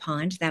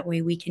 Vipond. That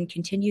way we can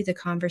continue the the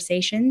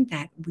conversation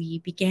that we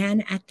began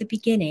at the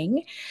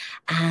beginning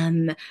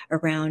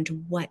around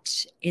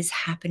what is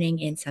happening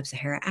in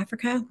sub-Saharan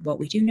Africa, what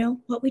we do know,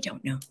 what we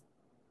don't know.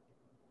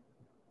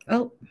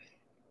 Oh,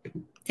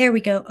 there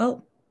we go.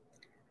 Oh,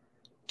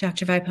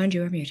 Dr. Vipond,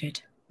 you are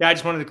muted. Yeah, I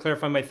just wanted to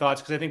clarify my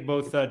thoughts because I think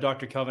both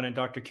Dr. Kelvin and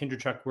Dr.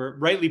 Kindrachuk were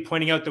rightly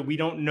pointing out that we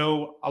don't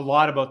know a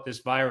lot about this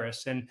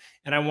virus, and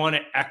I want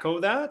to echo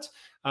that.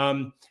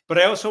 But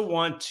I also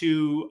want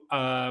to,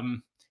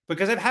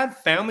 because I've had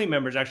family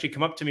members actually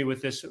come up to me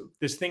with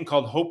this thing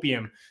called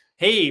hopium.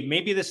 Hey,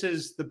 maybe this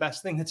is the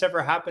best thing that's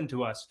ever happened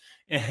to us.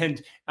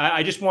 And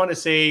I just want to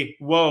say,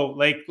 whoa,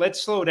 like,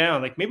 let's slow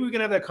down. Like, maybe we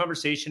can have that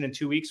conversation in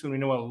 2 weeks when we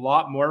know a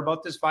lot more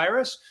about this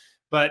virus.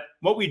 But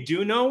what we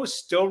do know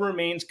still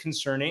remains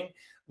concerning.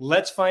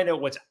 Let's find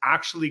out what's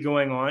actually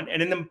going on.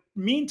 And in the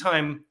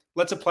meantime,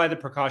 let's apply the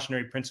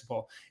precautionary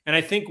principle. And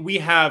I think we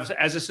have,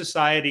 as a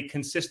society,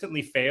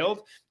 consistently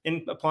failed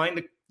in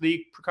applying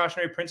the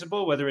precautionary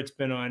principle, whether it's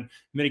been on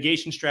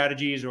mitigation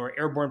strategies or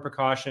airborne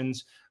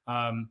precautions.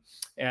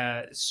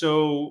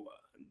 So,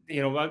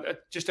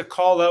 just a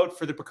call out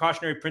for the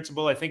precautionary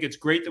principle. I think it's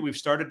great that we've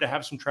started to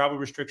have some travel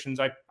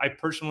restrictions. I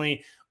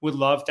personally would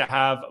love to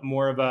have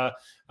more of a,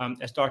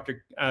 as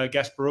Dr.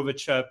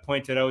 Gasparovich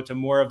pointed out, a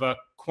more of a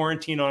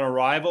quarantine on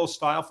arrival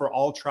style for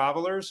all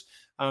travelers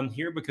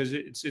here, because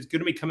it's going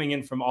to be coming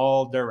in from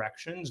all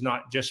directions,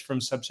 not just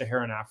from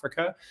sub-Saharan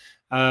Africa.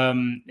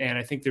 And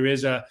I think there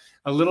is a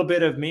little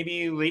bit of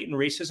maybe latent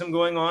racism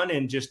going on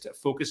and just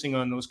focusing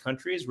on those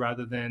countries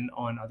rather than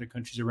on other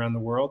countries around the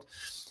world.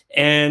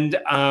 And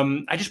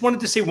I just wanted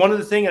to say one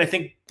other thing, and I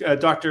think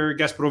Dr.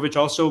 Gasparovich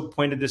also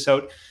pointed this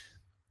out.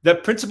 The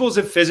principles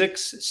of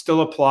physics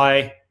still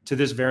apply to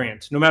this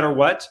variant, no matter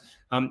what.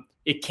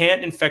 It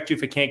can't infect you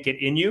if it can't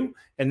get in you.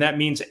 And that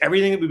means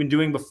everything that we've been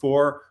doing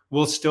before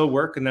will still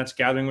work. And that's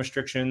gathering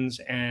restrictions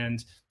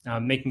and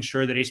making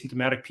sure that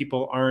asymptomatic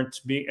people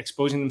aren't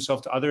exposing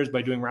themselves to others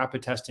by doing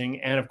rapid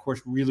testing. And of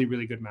course, really,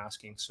 really good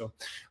masking. So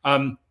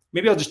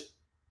maybe I'll just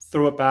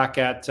throw it back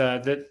at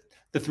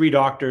the three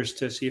doctors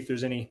to see if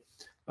there's any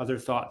other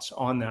thoughts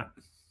on that.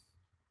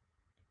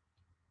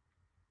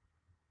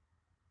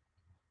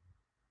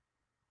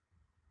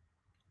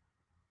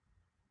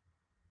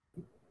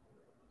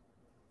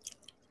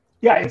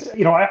 Yeah, it's,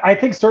 I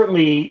think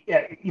certainly,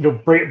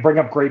 bring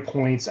up great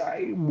points.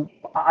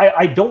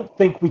 I don't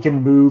think we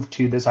can move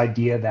to this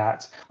idea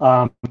that,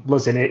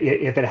 listen,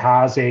 if it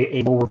has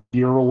a lower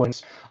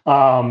virulence,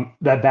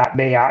 that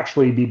may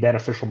actually be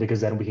beneficial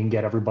because then we can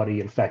get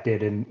everybody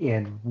infected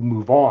and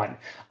move on.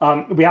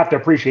 We have to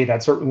appreciate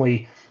that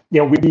certainly.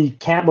 We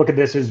can't look at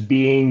this as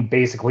being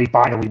basically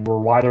binary,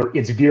 where either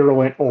it's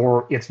virulent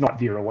or it's not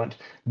virulent.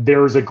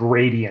 There's a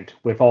gradient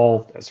with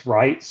all of this,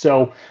 right?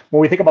 So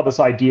when we think about this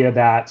idea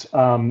that,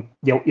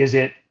 is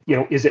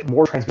it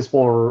more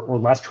transmissible or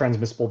less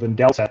transmissible than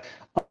Delta?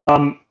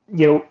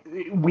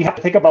 We have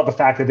to think about the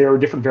fact that there are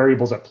different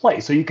variables at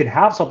play. So you can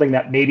have something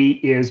that maybe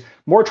is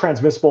more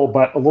transmissible,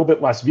 but a little bit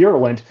less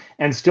virulent,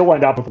 and still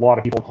end up with a lot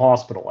of people in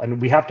hospital.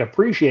 And we have to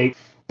appreciate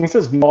this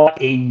is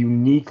not a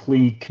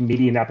uniquely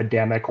Canadian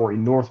epidemic or a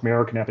North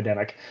American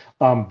epidemic.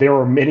 There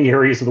are many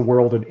areas of the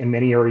world and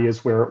many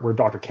areas where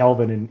Dr.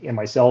 Kelvin and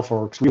myself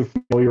are extremely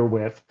familiar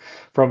with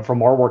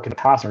from our work in the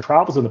past and our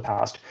travels in the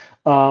past,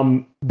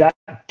 that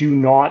do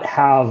not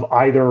have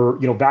either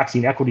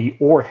vaccine equity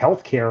or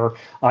healthcare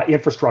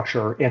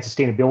infrastructure and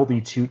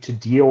sustainability to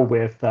deal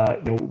with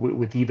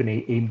with even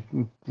a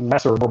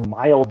lesser or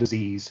mild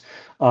disease.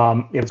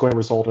 It's going to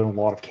result in a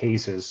lot of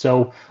cases.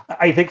 So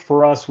I think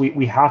for us,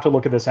 we have to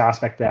look at this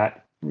aspect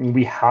that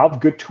we have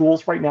good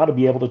tools right now to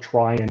be able to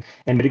try and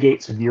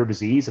mitigate severe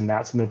disease, and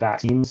that's in the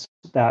vaccines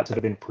that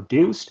have been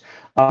produced.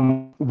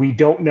 We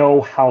don't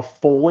know how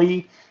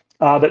fully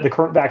that the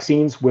current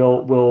vaccines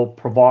will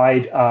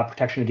provide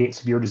protection against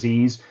severe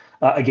disease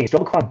against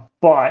Omicron.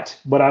 But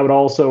what I would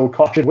also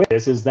caution with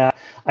this is that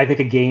I think,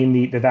 again,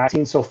 the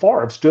vaccines so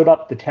far have stood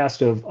up the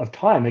test of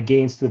time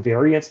against the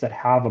variants that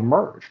have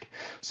emerged.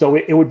 So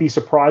it would be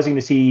surprising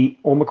to see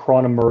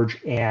Omicron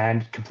emerge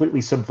and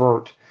completely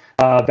subvert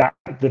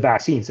the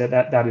vaccines.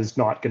 That is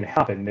not going to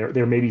happen.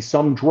 There may be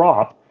some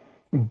drop,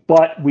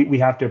 but we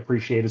have to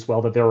appreciate as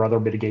well that there are other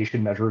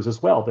mitigation measures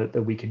as well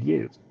that we could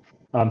use.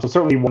 So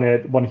certainly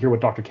want to hear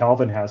what Dr.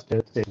 Kelvin has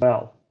to say as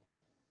well.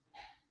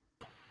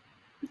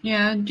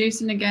 Yeah,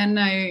 Jason, again,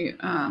 I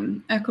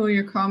echo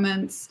your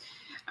comments.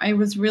 I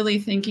was really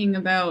thinking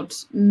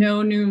about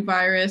no new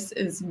virus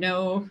is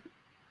no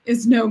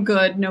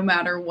good no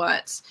matter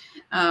what.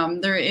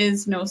 There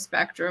is no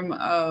spectrum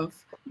of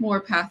more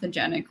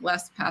pathogenic,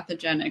 less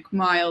pathogenic,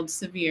 mild,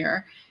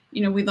 severe.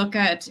 We look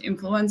at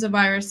influenza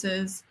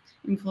viruses.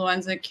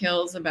 Influenza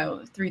kills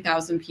about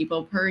 3,000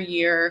 people per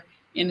year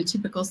in a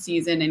typical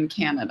season in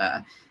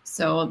Canada.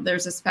 So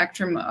there's a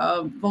spectrum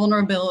of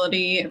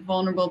vulnerability,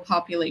 vulnerable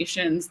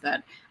populations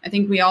that I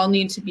think we all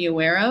need to be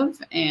aware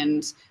of.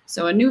 And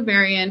so a new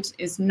variant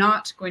is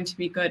not going to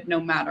be good no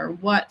matter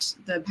what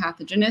the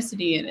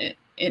pathogenicity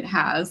it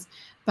has.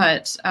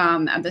 But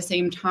at the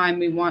same time,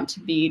 we want to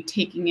be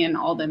taking in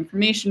all the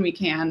information we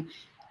can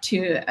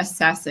to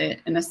assess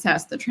it and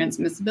assess the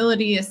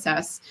transmissibility,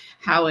 assess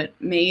how it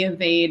may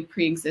evade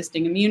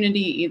pre-existing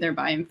immunity, either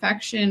by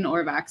infection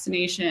or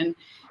vaccination,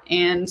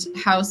 and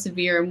how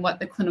severe and what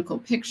the clinical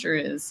picture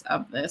is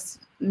of this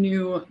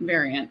new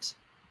variant.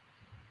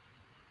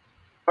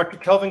 Dr.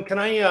 Kelvin, can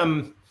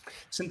I,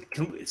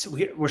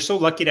 we're so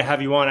lucky to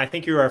have you on. I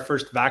think you're our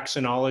first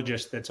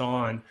vaccinologist that's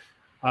on.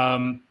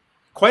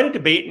 Quite a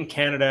debate in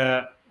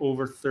Canada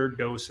over third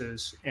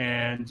doses,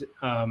 and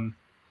I'm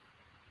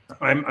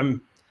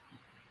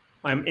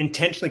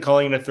intentionally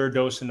calling it a third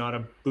dose and not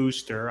a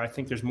booster. I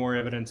think there's more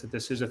evidence that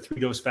this is a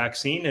 3-dose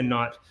vaccine and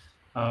not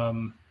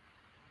a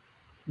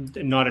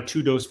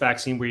 2-dose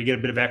vaccine where you get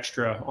a bit of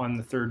extra on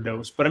the third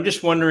dose. But I'm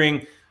just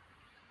wondering,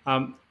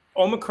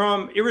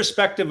 Omicron,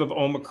 irrespective of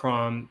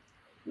Omicron,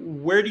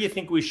 where do you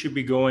think we should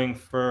be going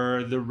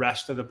for the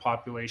rest of the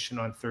population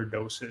on third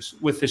doses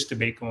with this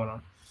debate going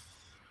on?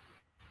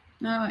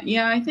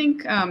 Yeah, I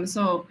think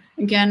so.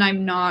 Again,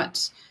 I'm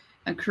not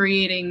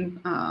creating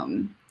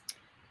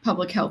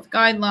public health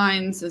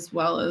guidelines as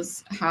well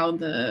as how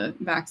the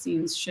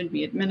vaccines should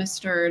be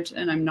administered,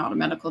 and I'm not a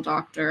medical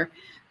doctor,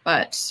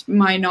 but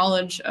my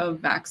knowledge of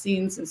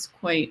vaccines is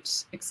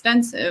quite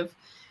extensive.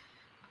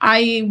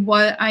 I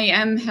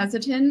am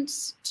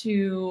hesitant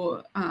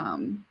to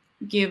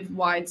give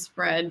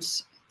widespread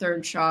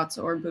third shots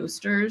or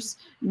boosters,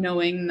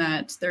 knowing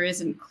that there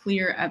isn't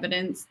clear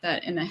evidence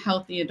that in a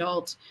healthy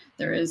adult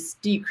there is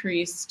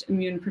decreased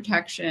immune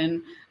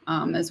protection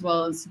as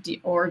well as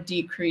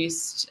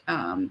decreased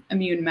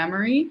immune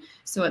memory.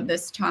 So at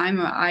this time,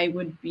 I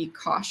would be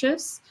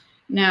cautious.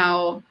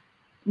 Now,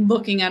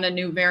 looking at a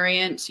new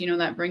variant,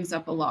 that brings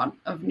up a lot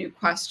of new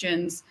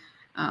questions.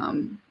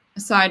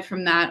 Aside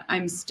from that,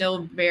 I'm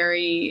still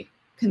very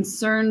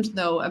concerned,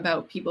 though,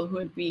 about people who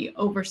would be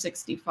over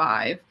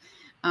 65,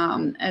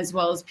 as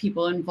well as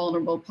people in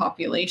vulnerable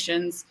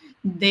populations.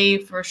 They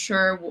for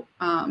sure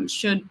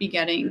should be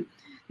getting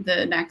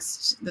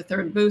the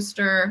third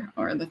booster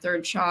or the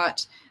third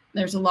shot.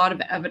 There's a lot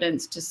of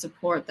evidence to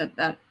support that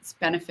that's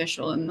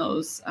beneficial in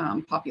those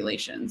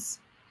populations.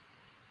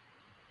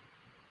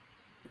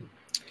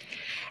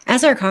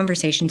 As our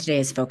conversation today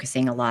is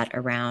focusing a lot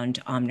around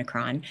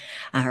Omicron,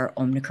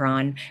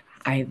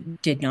 I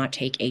did not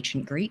take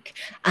ancient Greek.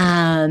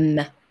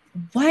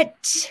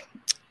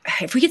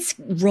 If we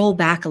could roll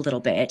back a little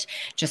bit,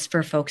 just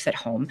for folks at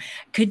home,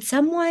 could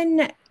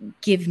someone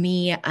give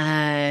me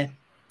a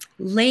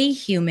lay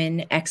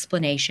human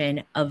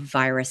explanation of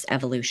virus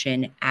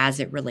evolution as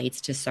it relates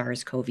to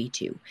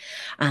SARS-CoV-2?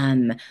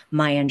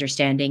 My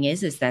understanding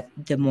is that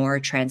the more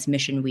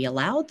transmission we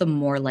allow, the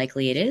more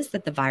likely it is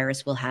that the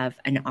virus will have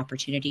an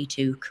opportunity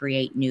to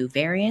create new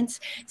variants,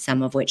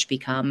 some of which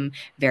become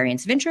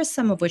variants of interest,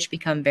 some of which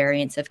become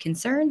variants of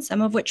concern,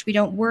 some of which we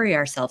don't worry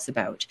ourselves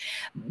about.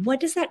 What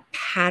does that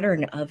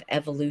pattern of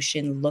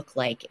evolution look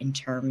like in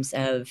terms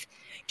of,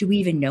 do we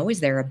even know,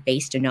 is there a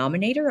base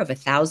denominator of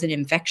 1,000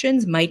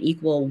 infections might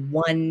equal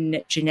one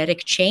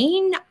genetic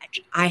chain?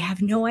 I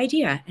have no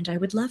idea, and I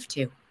would love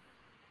to.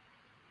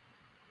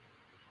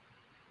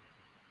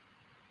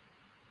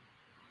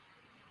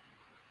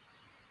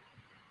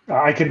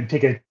 I can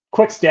take a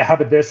quick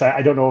stab at this.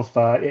 I don't know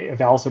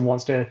if Allison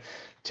wants to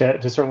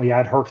certainly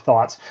add her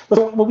thoughts.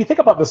 But when we think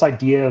about this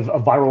idea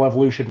of viral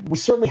evolution, we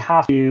certainly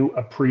have to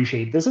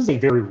appreciate this is a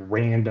very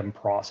random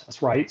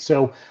process, right?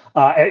 So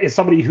as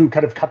somebody who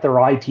kind of cut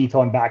their eye teeth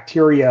on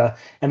bacteria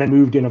and then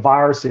moved into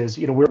viruses,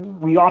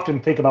 we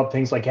often think about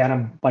things like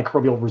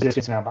antimicrobial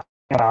resistance and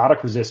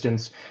antibiotic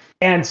resistance,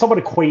 and somewhat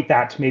equate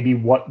that to maybe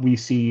what we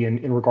see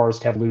in regards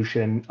to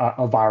evolution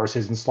of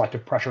viruses and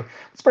selective pressure.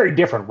 It's very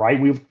different, right?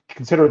 We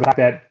consider the fact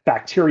that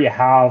bacteria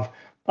have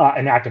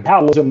an active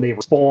metabolism. They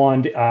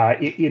respond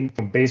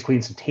basically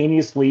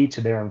instantaneously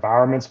to their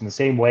environments in the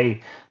same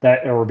way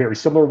or very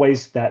similar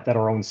ways that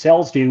our own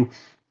cells do.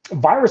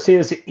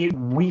 Viruses,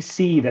 we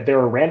see that there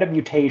are random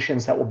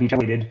mutations that will be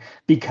generated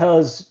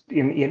because,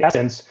 in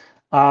essence,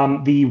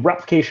 the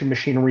replication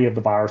machinery of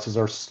the viruses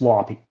are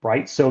sloppy,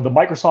 right? So the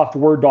Microsoft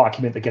Word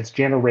document that gets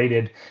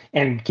generated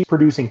and keeps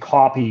producing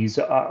copies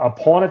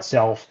upon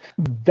itself,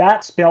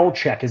 that spell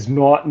check is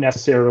not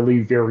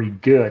necessarily very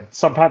good.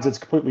 Sometimes it's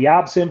completely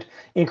absent.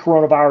 In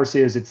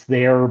coronaviruses, it's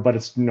there, but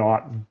it's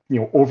not,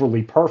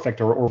 overly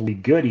perfect or overly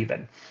good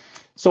even.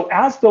 So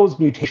as those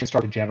mutations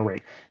start to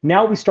generate,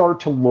 now we start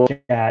to look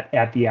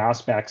at the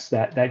aspects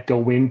that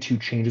go into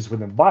changes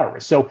within the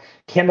virus. So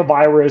can the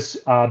virus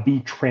be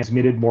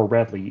transmitted more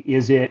readily?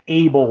 Is it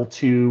able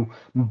to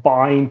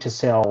bind to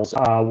cells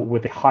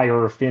with a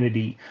higher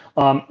affinity?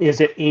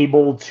 Is it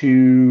able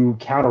to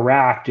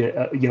counteract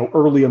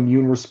early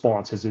immune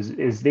responses?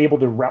 Is it able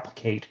to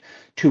replicate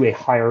to a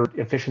higher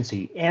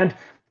efficiency? And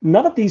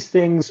none of these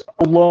things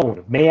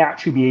alone may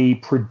actually be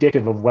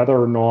predictive of whether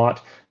or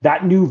not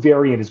that new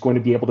variant is going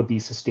to be able to be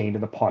sustained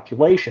in the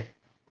population.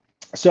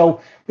 So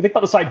we think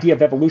about this idea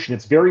of evolution.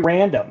 It's very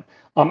random.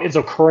 It's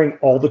occurring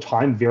all the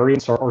time.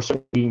 Variants are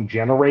being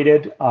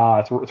generated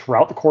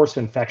throughout the course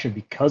of infection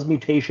because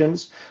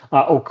mutations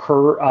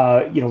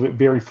occur,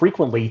 very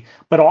frequently.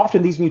 But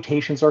often these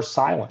mutations are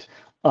silent.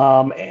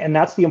 And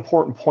that's the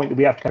important point that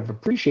we have to kind of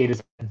appreciate,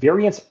 is that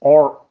variants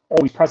are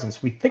always present. So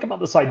we think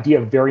about this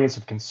idea of variants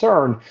of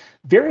concern.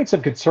 Variants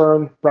of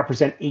concern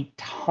represent a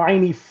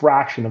tiny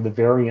fraction of the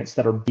variants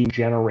that are being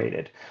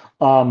generated.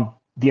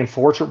 The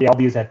unfortunate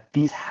reality is that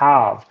these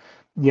have,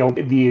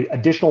 the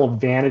additional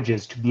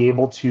advantages to be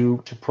able to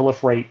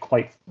proliferate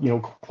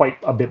quite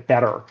a bit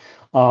better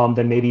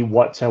than maybe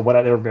what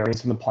other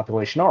variants in the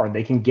population are. And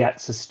they can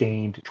get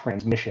sustained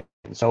transmission.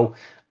 So,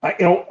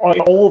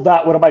 all of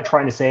that, what am I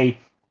trying to say?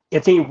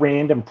 It's a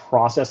random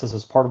process. This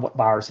is part of what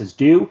viruses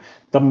do.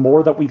 The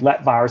more that we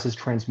let viruses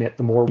transmit,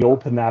 the more we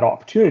open that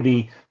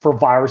opportunity for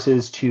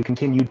viruses to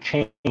continue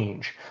to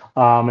change,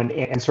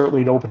 and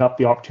certainly to open up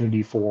the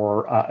opportunity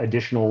for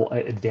additional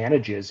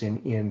advantages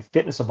in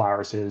fitness of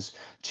viruses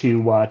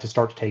to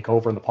start to take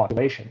over in the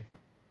population.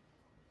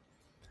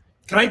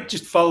 Can I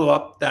just follow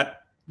up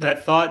that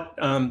thought,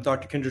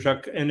 Dr.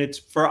 Kindrachuk, and it's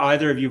for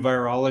either of you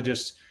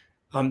virologists.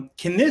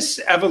 Can this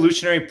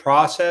evolutionary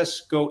process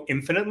go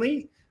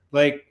infinitely?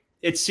 Like,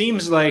 it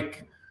seems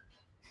like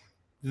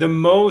the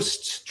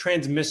most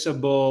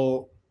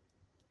transmissible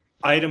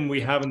item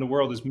we have in the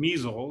world is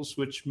measles,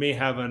 which may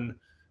have an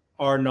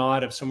R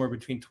naught of somewhere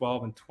between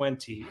 12 and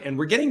 20. And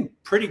we're getting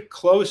pretty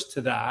close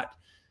to that.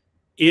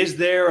 Is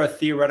there a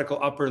theoretical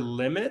upper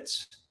limit?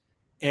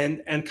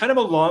 And kind of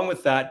along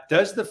with that,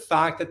 does the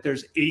fact that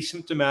there's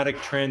asymptomatic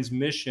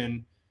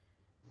transmission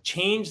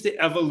change the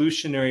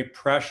evolutionary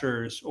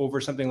pressures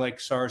over something like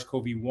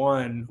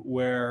SARS-CoV-1,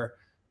 where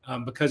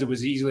because it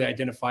was easily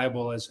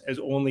identifiable as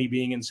only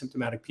being in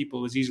symptomatic people,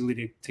 it was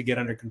easily to get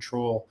under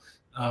control?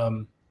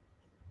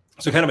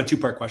 So kind of a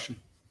two-part question.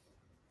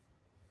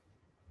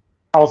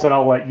 Allison,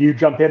 I'll let you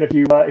jump in if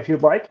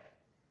you'd like.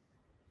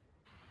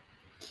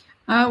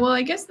 Well,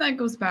 I guess that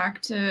goes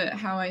back to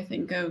how I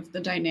think of the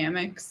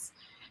dynamics.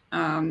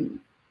 I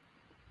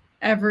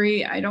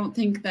don't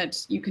think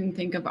that you can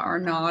think of R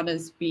naught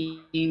as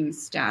being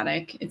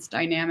static. It's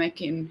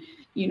dynamic in,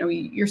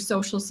 your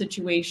social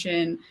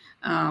situation,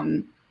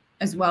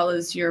 as well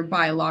as your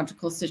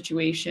biological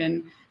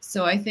situation.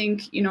 So I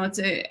think,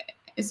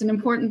 it's an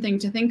important thing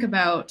to think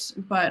about,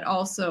 but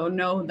also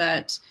know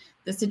that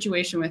the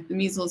situation with the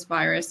measles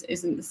virus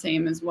isn't the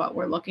same as what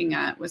we're looking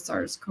at with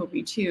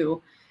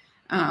SARS-CoV-2.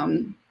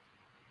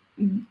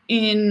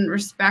 In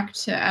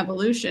respect to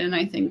evolution,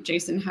 I think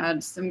Jason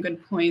had some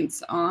good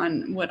points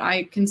on what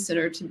I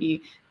consider to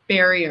be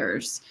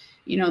barriers.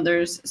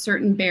 There's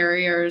certain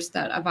barriers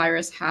that a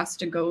virus has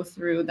to go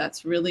through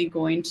that's really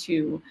going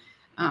to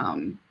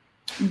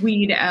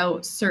weed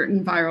out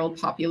certain viral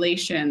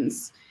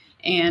populations,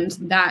 and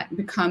that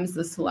becomes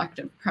the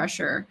selective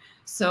pressure.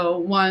 So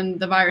one,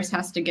 the virus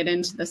has to get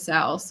into the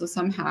cell, so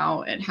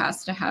somehow it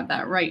has to have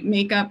that right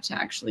makeup to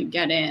actually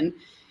get in.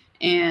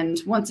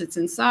 And once it's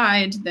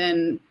inside,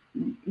 then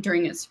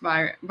during its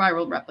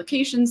viral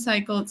replication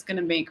cycle, it's going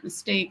to make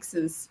mistakes,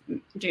 as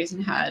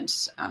Jason had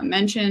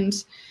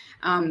mentioned.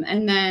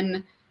 And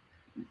then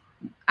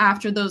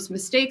after those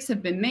mistakes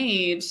have been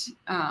made,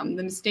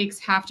 the mistakes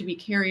have to be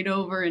carried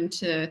over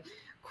into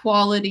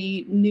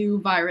quality new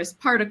virus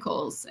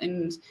particles.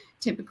 And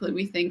typically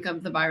we think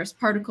of the virus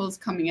particles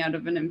coming out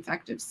of an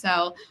infected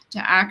cell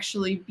to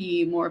actually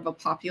be more of a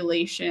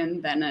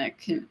population than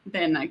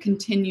a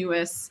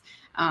continuous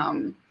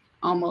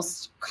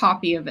almost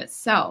copy of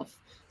itself.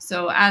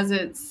 So as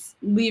it's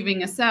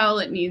leaving a cell,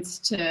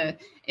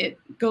 it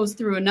goes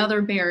through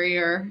another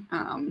barrier,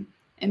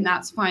 and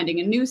that's finding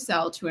a new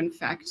cell to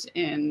infect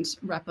and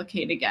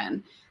replicate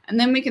again. And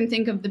then we can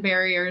think of the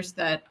barriers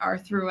that are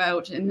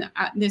throughout, in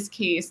this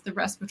case, the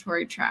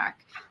respiratory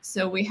tract.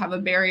 So we have a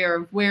barrier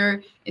of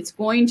where it's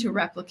going to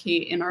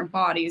replicate in our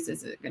bodies.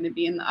 Is it going to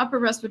be in the upper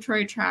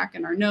respiratory tract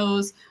in our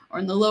nose, or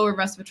in the lower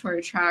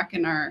respiratory tract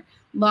in our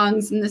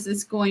lungs? And this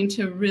is going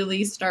to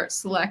really start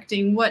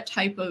selecting what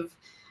type of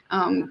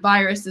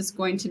virus is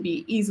going to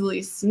be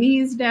easily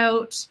sneezed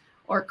out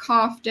or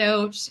coughed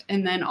out,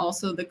 and then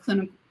also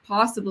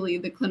possibly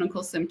the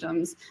clinical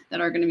symptoms that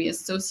are going to be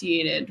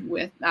associated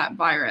with that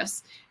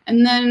virus.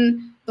 And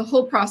then the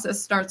whole process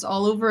starts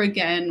all over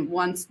again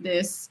once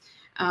this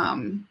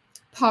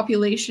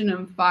population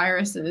of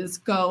viruses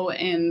go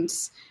and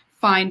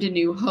find a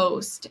new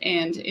host.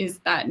 And is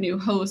that new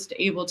host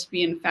able to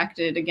be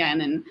infected again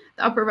in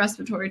the upper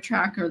respiratory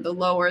tract or the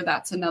lower?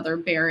 That's another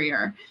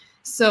barrier.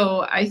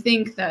 So I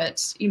think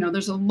that,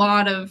 there's a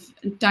lot of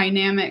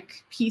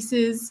dynamic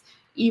pieces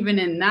even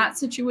in that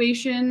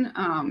situation.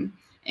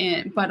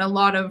 But a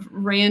lot of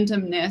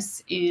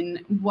randomness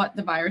in what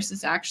the virus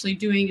is actually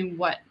doing and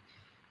what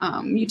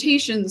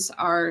mutations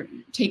are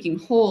taking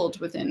hold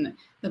within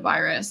the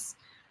virus.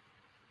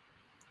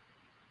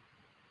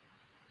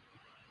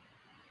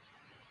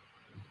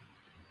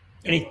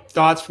 Any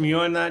thoughts from you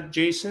on that,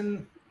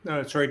 Jason?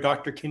 Sorry,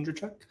 Dr.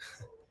 Kindrachuk?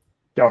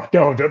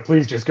 No,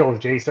 please just go with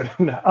Jason.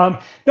 I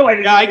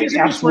guess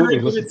I'm just wondering,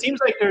 because it seems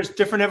like there's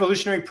different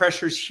evolutionary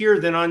pressures here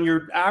than on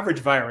your average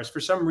virus. For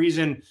some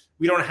reason,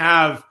 we don't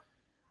have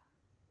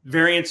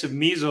variants of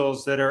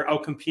measles that are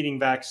outcompeting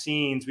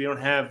vaccines. We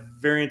don't have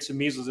variants of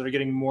measles that are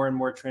getting more and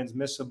more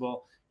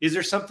transmissible. Is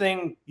there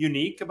something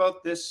unique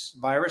about this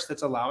virus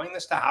that's allowing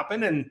this to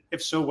happen? And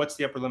if so, what's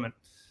the upper limit?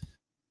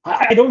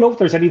 I don't know if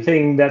there's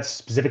anything that's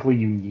specifically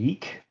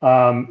unique.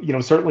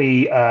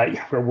 Certainly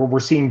we're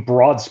seeing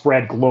broad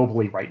spread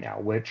globally right now,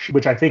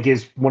 which I think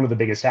is one of the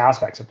biggest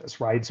aspects of this,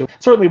 right? So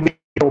certainly we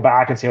go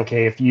back and say,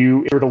 okay, if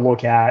you were to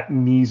look at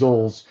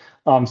measles,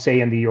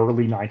 say in the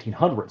early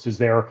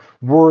 1900s,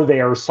 were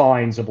there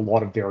signs of a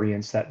lot of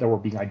variants that were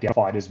being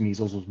identified as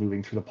measles was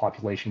moving through the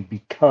population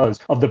because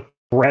of the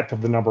breadth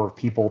of the number of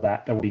people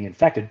that were being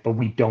infected? But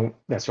we don't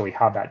necessarily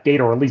have that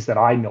data, or at least that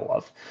I know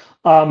of.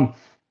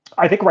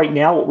 I think right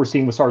now what we're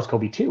seeing with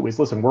SARS-CoV-2 is,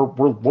 listen,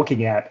 we're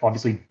looking at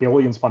obviously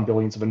billions upon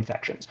billions of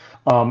infections,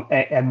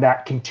 and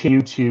that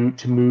continue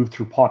to move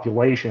through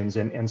populations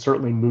and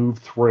certainly move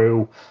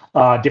through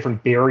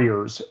different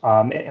barriers.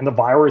 And the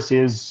virus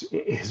is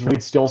really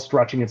still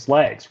stretching its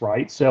legs,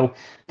 right? So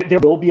there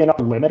will be an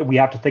upper limit. We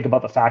have to think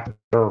about the fact that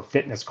there are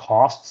fitness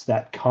costs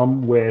that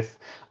come with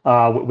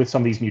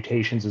some of these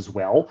mutations as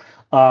well.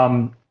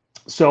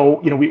 So,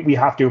 we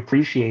have to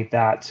appreciate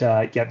that,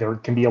 there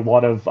can be a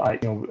lot of, I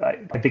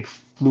think,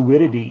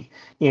 fluidity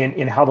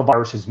in how the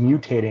virus is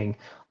mutating.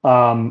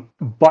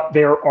 But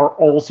there are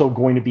also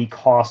going to be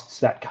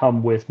costs that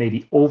come with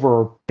maybe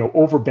over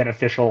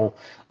beneficial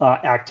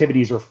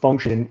activities or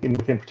function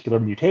within particular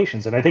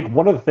mutations. And I think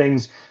one of the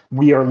things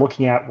we are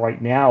looking at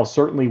right now,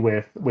 certainly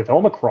with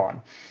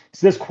Omicron, is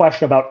this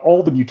question about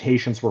all the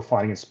mutations we're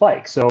finding in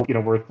spike. So,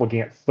 we're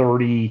looking at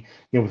 30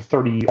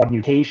 odd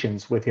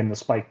mutations within the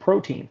spike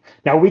protein.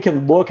 Now we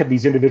can look at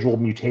these individual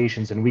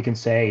mutations and we can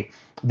say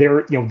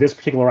this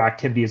particular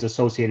activity is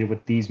associated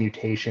with these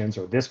mutations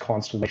or this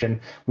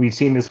constellation. We've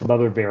seen this with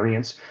other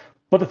variants.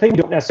 But the thing we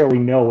don't necessarily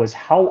know is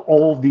how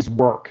all of these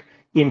work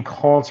in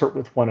concert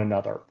with one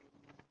another.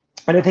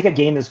 And I think,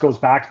 again, this goes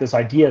back to this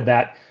idea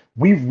that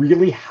we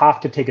really have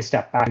to take a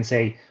step back and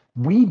say,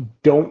 we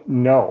don't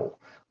know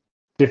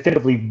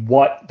definitively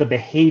what the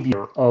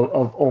behavior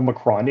of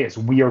Omicron is.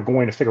 We are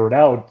going to figure it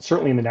out,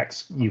 certainly in the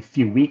next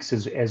few weeks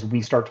as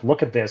we start to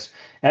look at this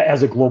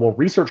as a global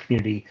research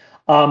community.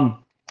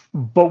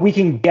 But we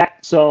can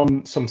get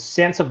some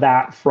sense of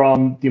that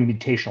from the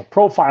mutational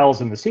profiles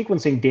and the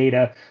sequencing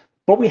data.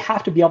 But we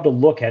have to be able to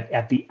look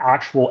at the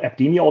actual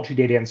epidemiology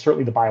data and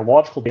certainly the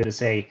biological data to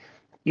say,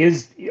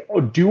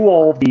 do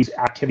all of these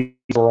activities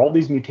or all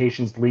these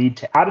mutations lead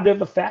to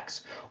additive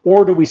effects,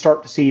 or do we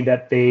start to see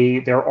that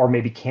there are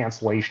maybe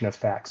cancellation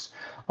effects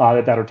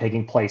that are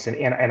taking place?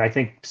 And I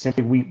think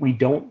simply we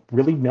don't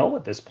really know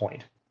at this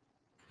point.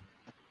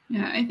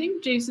 Yeah, I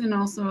think, Jason,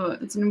 also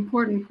it's an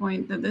important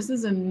point that this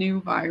is a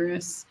new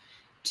virus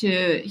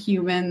to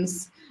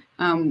humans.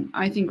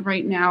 I think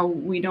right now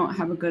we don't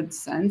have a good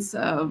sense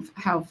of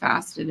how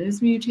fast it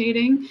is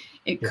mutating.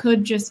 It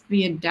could just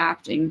be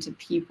adapting to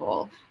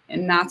people.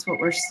 And that's what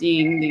we're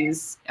seeing,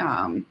 these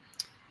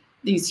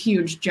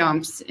huge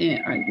jumps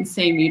in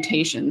say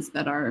mutations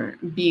that are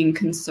being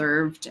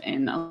conserved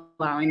and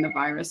allowing the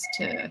virus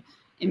to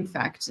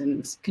infect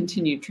and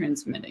continue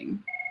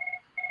transmitting.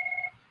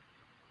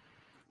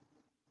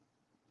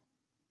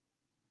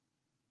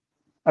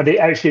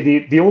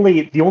 The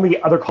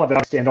only other comment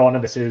I stand on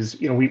this is,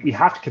 we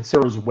have to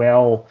consider as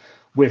well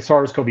with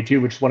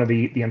SARS-CoV-2, which is one of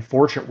the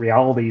unfortunate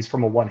realities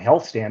from a One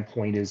Health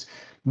standpoint, is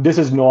this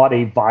is not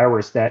a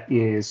virus that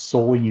is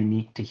solely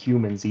unique to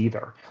humans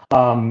either.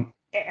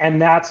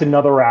 And that's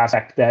another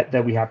aspect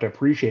that we have to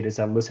appreciate, is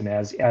that, listen,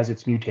 as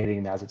it's mutating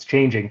and as it's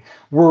changing,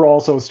 we're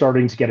also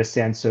starting to get a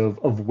sense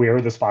of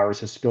where this virus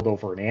has spilled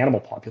over in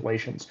animal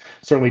populations.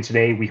 Certainly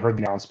today we heard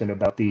the announcement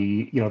about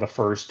the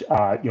first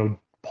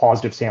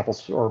positive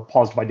samples or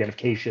positive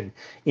identification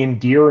in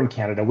deer in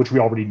Canada, which we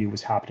already knew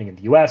was happening in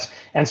the US.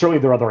 And certainly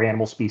there are other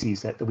animal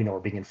species that we know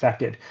are being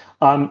infected.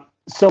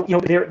 So,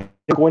 there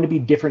are going to be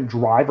different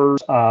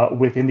drivers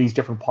within these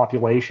different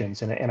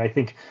populations. And I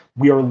think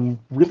we are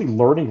really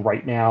learning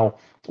right now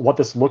what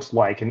this looks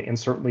like, and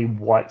certainly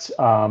what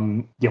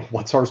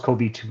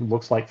SARS-CoV-2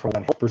 looks like from a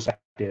health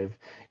perspective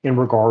in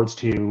regards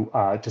to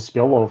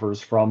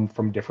spillovers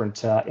from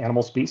different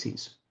animal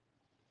species.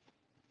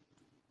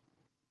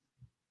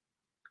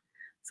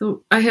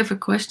 So I have a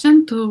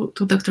question to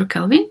Dr.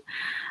 Kelvin.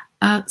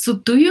 So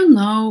do you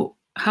know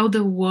how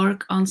the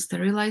work on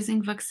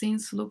sterilizing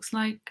vaccines looks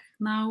like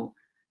now?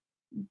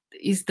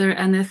 Is there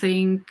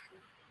anything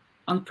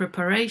on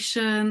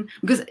preparation?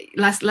 Because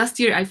last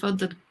year I thought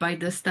that by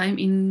this time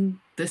in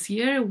this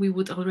year we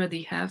would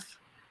already have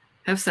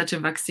such a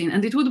vaccine,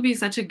 and it would be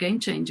such a game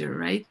changer,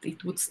 right? It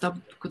could stop.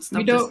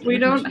 We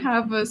don't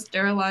have a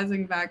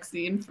sterilizing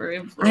vaccine for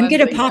influenza. I'm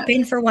going to pop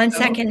in for 1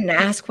 second and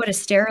ask what a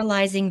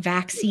sterilizing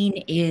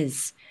vaccine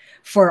is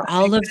for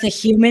all of the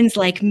humans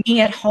like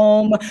me at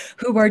home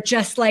who are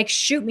just like,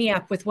 shoot me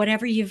up with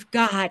whatever you've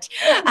got.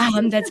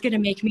 That's going to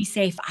make me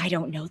safe. I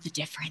don't know the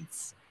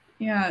difference.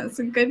 Yeah,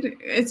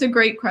 it's a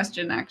great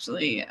question,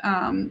 actually.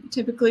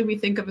 Typically, we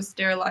think of a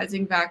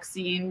sterilizing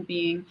vaccine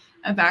being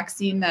a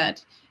vaccine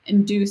that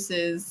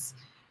induces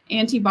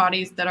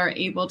antibodies that are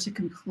able to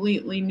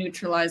completely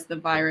neutralize the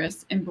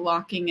virus and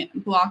block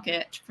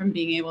it from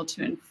being able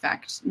to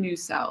infect new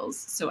cells.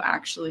 So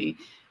actually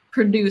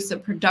produce a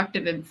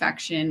productive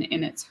infection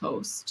in its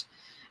host.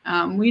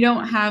 We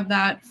don't have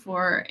that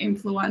for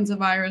influenza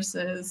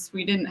viruses.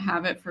 We didn't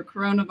have it for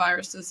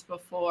coronaviruses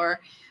before.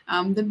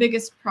 The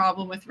biggest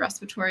problem with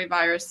respiratory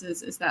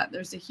viruses is that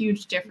there's a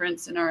huge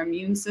difference in our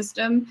immune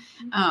system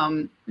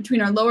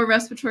between our lower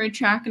respiratory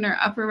tract and our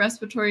upper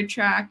respiratory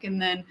tract,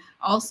 and then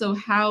also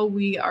how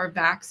we are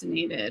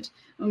vaccinated.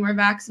 When we're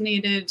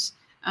vaccinated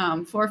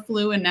for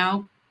flu and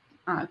now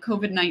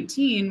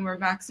COVID-19, we're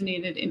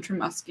vaccinated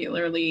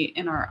intramuscularly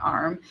in our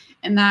arm,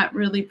 and that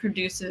really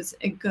produces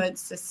a good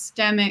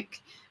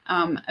systemic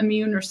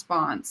immune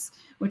response,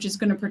 which is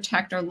going to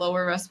protect our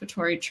lower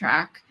respiratory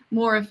tract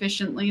more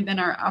efficiently than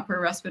our upper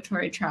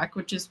respiratory tract,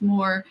 which is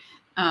more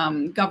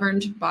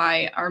governed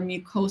by our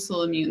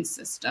mucosal immune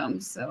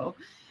system. So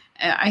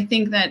I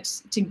think that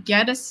to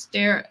get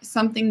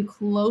something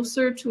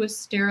closer to a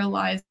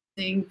sterilizing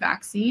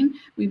vaccine,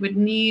 we would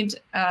need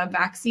a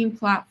vaccine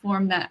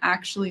platform that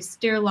actually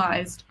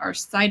sterilized our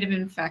site of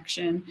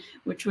infection,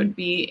 which would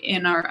be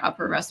in our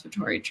upper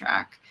respiratory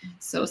tract.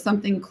 So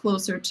something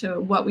closer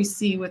to what we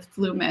see with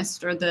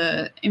FluMist or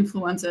the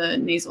influenza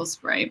nasal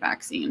spray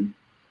vaccine.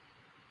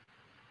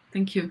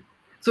 Thank you.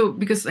 So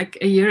because like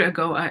a year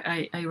ago,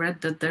 I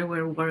read that there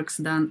were works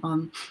done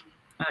on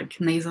like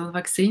nasal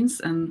vaccines,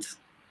 and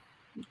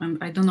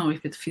I don't know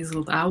if it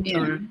fizzled out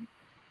or...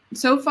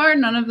 So far,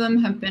 none of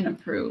them have been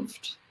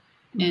approved,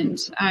 and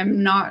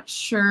I'm not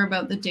sure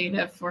about the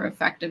data for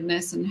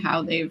effectiveness and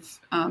how they've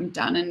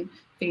done in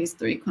phase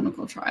 3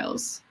 clinical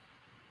trials.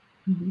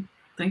 Mm-hmm.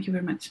 Thank you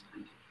very much.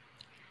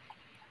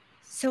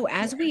 So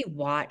as we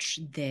watch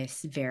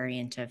this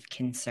variant of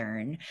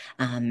concern,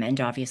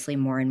 and obviously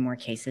more and more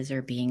cases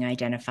are being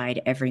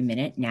identified every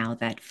minute now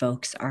that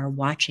folks are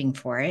watching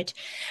for it,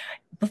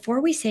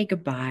 before we say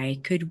goodbye,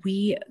 could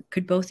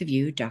both of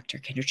you, Dr.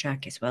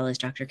 Kinderchuk, as well as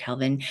Dr.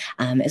 Kelvin,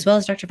 as well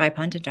as Dr.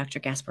 Vipont and Dr.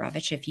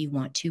 Gasparovich, if you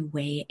want to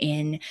weigh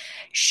in,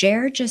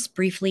 share just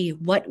briefly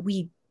what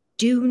we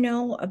do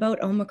know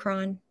about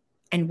Omicron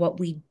and what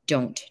we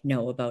don't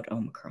know about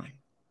Omicron.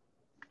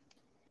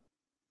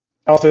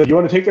 Elsa, do you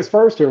want to take this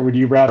first, or would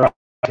you rather I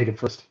take it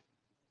first?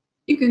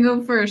 You can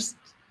go first.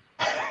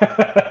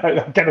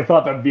 I kind of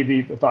thought that would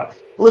be the thought.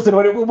 Listen,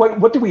 what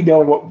do we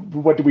know and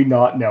what do we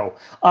not know?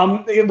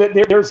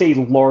 There's a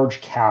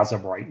large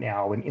chasm right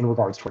now in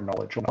regards to our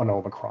knowledge on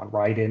Omicron,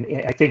 right?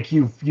 And I think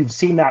you've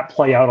seen that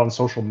play out on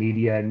social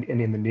media and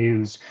in the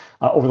news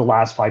over the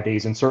last 5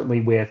 days, and certainly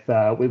with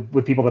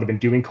people that have been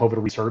doing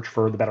COVID research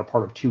for the better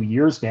part of 2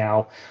 years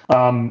now.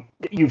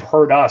 You've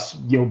heard us,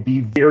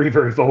 be very,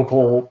 very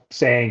vocal,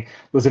 saying,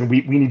 "Listen,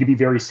 we need to be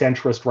very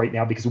centrist right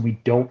now because we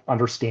don't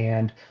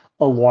understand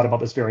a lot about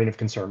this variant of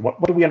concern."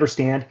 What do we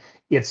understand?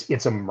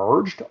 It's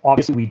emerged.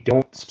 Obviously, we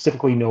don't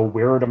specifically know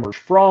where it emerged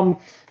from.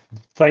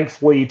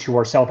 Thankfully, to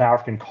our South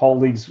African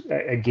colleagues,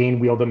 again,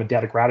 we owe them a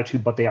debt of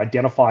gratitude, but they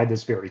identified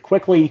this very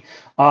quickly.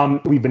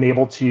 We've been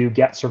able to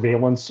get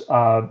surveillance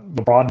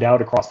broadened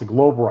out across the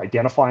globe. We're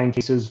identifying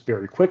cases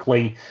very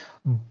quickly.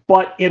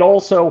 But it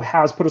also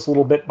has put us a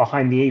little bit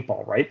behind the 8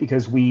 ball, right?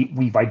 Because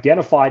we've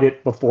identified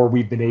it before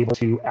we've been able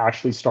to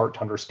actually start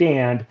to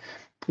understand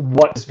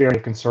what this variant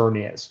of concern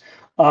is.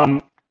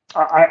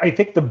 I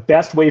think the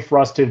best way for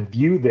us to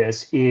view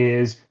this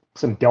is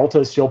Delta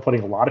is still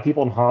putting a lot of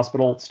people in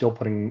hospital, still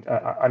putting,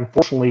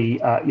 unfortunately,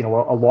 a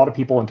lot of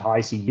people into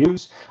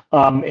ICUs,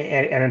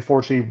 and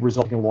unfortunately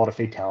resulting in a lot of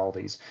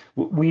fatalities.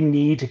 We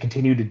need to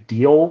continue to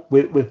deal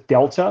with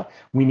Delta.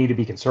 We need to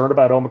be concerned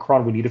about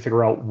Omicron. We need to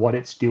figure out what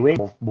it's doing.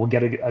 We'll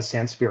get a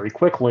sense very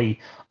quickly,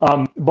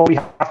 but we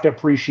have to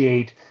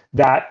appreciate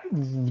that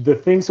the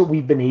things that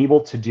we've been able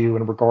to do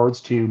in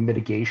regards to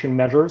mitigation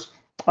measures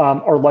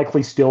are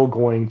likely still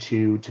going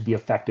to be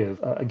effective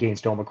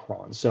against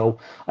Omicron. So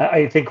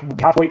I think we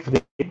have to wait for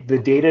the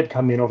data to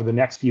come in over the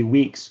next few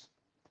weeks.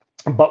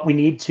 But we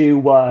need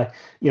to,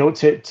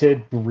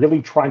 to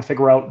really try and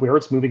figure out where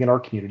it's moving in our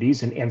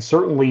communities, and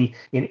certainly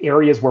in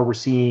areas where we're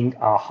seeing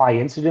high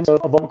incidence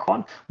of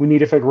Omicron, we need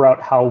to figure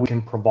out how we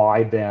can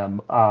provide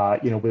them,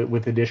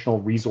 with additional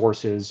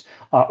resources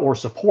or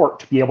support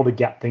to be able to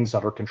get things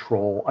under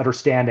control.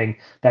 Understanding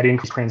that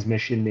increased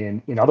transmission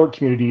in other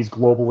communities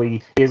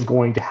globally is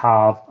going to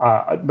have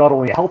not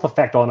only a health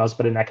effect on us,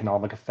 but an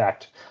economic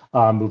effect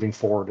moving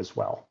forward as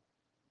well.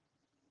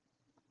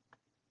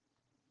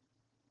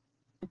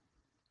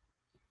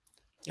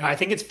 I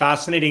think it's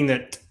fascinating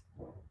that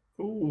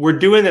we're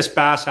doing this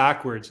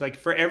backwards. Like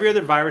for every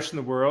other virus in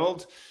the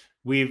world,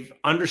 we've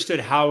understood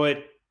how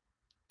it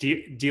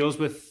deals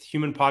with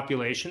human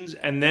populations,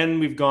 and then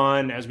we've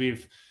gone, as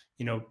we've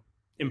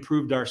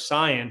improved our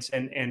science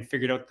and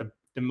figured out the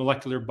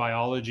molecular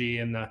biology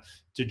and the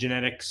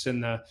genetics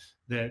and the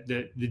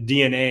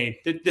DNA.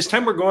 This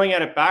time we're going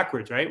at it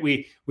backwards, right?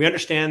 We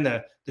understand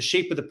the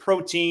shape of the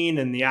protein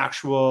and the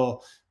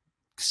actual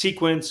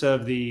sequence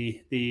of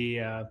the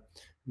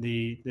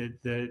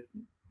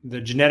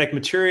genetic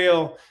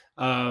material,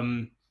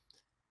 and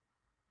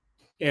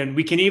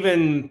we can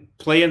even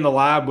play in the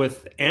lab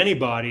with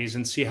antibodies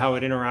and see how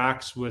it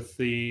interacts with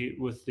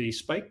the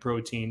spike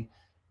protein.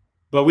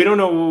 but we don't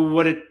know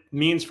what it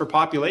means for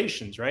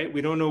populations, right?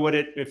 We don't know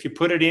if you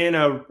put it in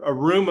a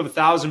room of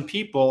 1,000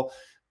 people,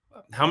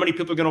 how many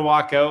people are going to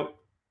walk out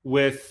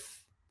with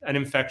an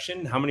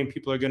infection? How many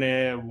people are going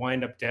to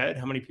wind up dead?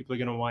 How many people are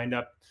going to wind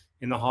up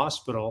in the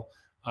hospital?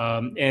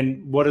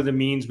 And what are the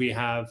means we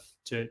have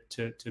to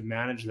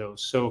manage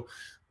those? So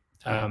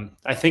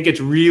I think it's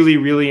really,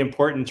 really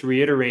important to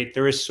reiterate,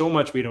 there is so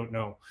much we don't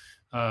know.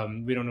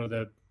 We don't know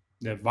the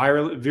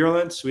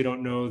virulence. We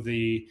don't know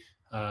the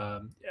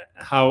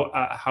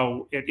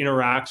how it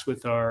interacts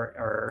with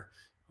our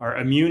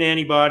immune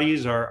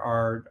antibodies,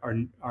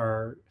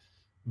 our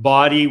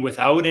body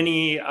without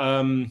any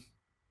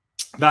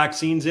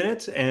vaccines in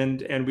it,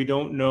 and we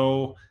don't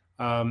know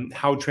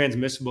how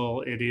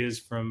transmissible it is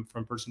from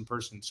person to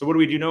person. So what do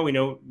we do know? We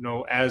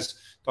know, as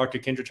Dr.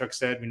 Kindrachuk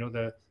said, we know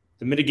the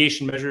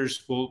mitigation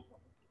measures will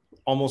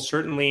almost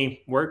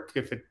certainly work.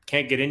 If it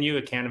can't get in you,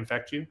 it can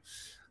infect you.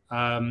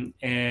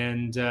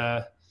 And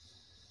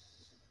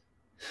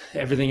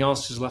everything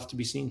else is left to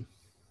be seen.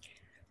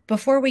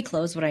 Before we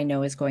close what I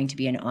know is going to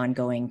be an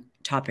ongoing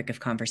topic of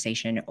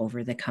conversation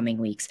over the coming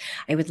weeks,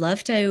 I would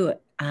love to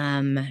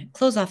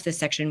close off this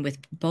section with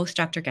both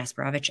Dr.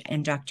 Gasparovich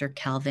and Dr.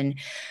 Kelvin.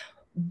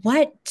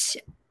 What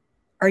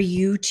are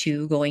you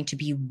two going to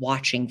be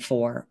watching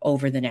for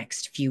over the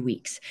next few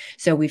weeks?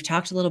 So we've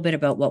talked a little bit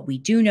about what we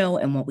do know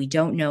and what we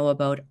don't know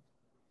about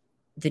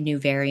the new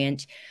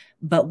variant,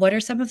 but what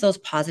are some of those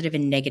positive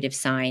and negative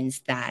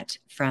signs that,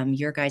 from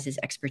your guys'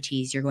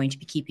 expertise, you're going to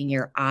be keeping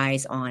your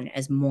eyes on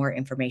as more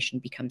information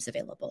becomes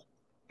available?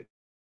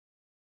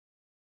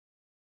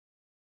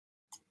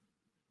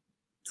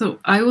 So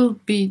I will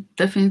be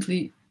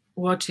definitely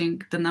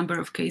watching the number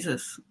of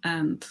cases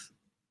and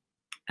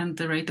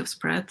the rate of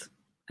spread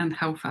and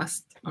how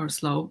fast or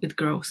slow it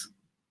grows.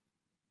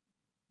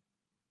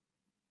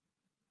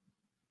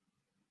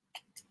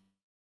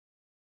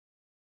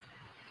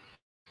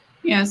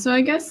 Yeah, so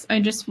I guess I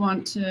just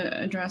want to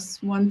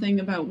address one thing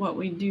about what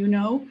we do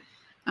know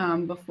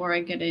before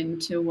I get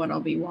into what I'll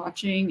be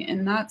watching,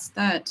 and that's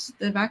that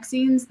the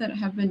vaccines that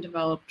have been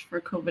developed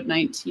for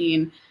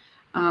COVID-19,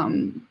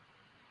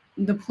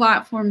 the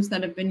platforms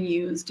that have been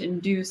used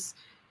induce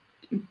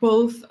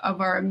both of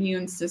our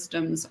immune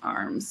system's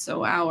arms,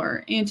 so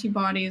our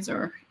antibodies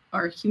or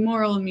our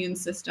humoral immune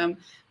system,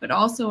 but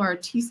also our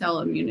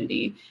T-cell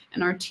immunity.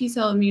 And our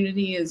T-cell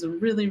immunity is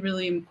really,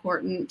 really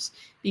important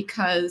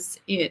because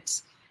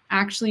it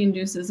actually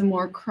induces a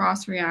more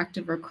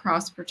cross-reactive or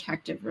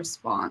cross-protective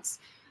response.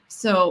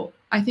 So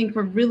I think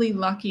we're really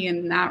lucky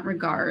in that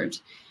regard.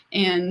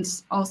 And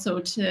also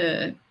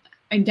to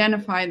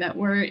identify that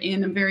we're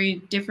in a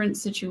very different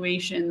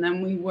situation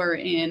than we were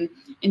in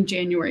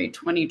January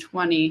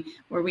 2020,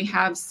 where we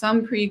have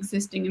some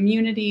pre-existing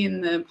immunity in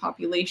the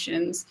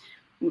populations.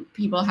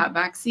 People have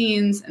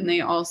vaccines, and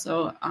they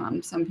also,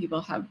 some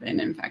people have been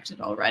infected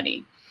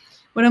already.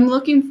 What I'm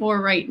looking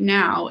for right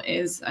now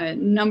is a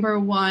number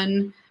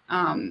one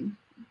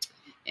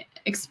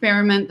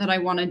experiment that I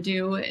want to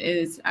do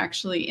is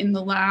actually in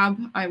the lab.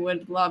 I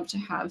would love to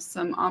have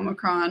some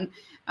Omicron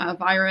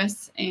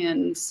virus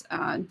and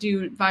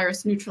do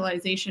virus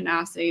neutralization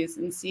assays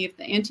and see if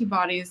the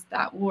antibodies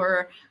that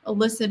were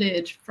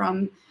elicited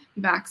from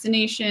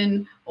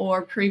vaccination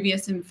or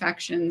previous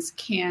infections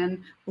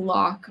can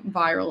block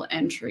viral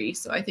entry.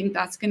 So I think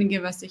that's going to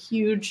give us a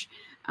huge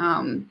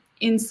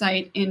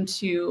insight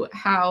into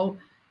how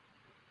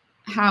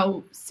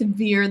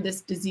severe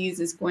this disease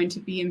is going to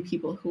be in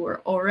people who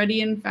are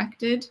already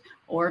infected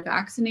or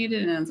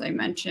vaccinated. And as I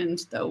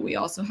mentioned, though, we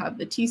also have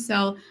the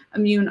T-cell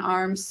immune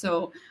arm.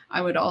 So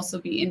I would also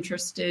be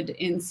interested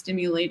in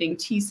stimulating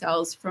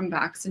T-cells from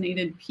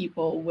vaccinated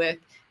people with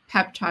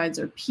peptides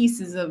or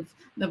pieces of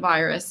the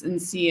virus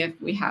and see if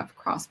we have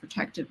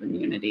cross-protective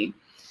immunity.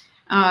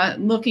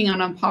 Looking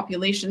on a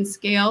population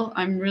scale,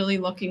 I'm really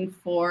looking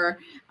for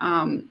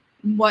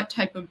what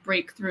type of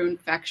breakthrough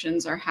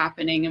infections are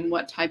happening and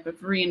what type of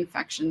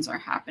reinfections are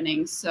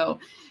happening. So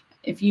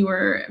if you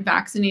were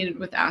vaccinated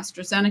with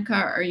AstraZeneca,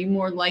 are you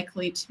more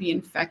likely to be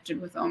infected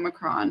with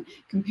Omicron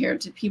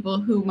compared to people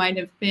who might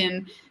have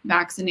been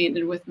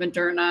vaccinated with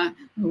Moderna,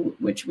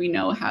 which we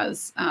know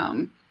has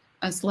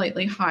a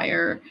slightly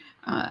higher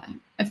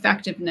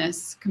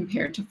effectiveness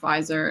compared to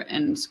Pfizer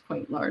and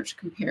quite large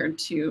compared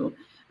to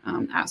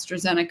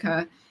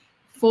AstraZeneca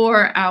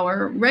for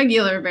our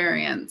regular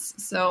variants.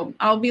 So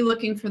I'll be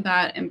looking for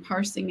that and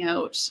parsing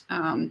out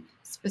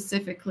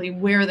specifically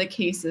where the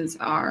cases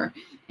are.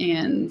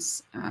 And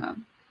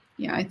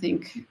yeah, I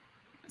think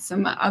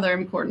some other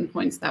important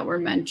points that were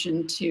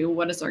mentioned too.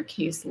 What is our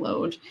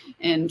caseload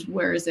and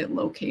where is it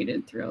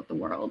located throughout the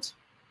world?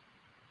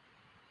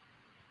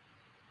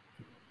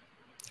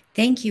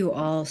 Thank you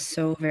all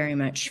so very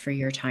much for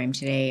your time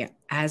today.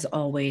 As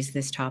always,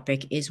 this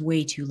topic is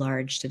way too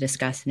large to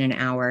discuss in an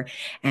hour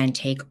and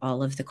take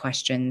all of the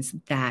questions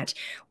that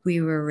we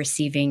were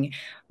receiving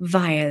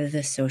via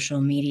the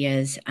social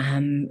medias.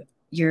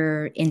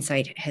 Your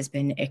insight has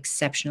been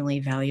exceptionally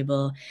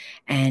valuable,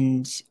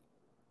 and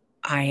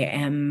I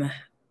am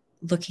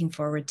looking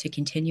forward to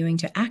continuing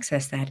to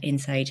access that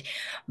insight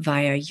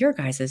via your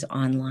guys'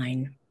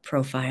 online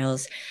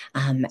profiles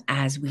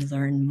as we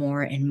learn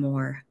more and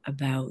more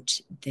about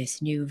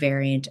this new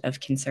variant of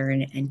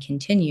concern and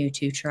continue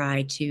to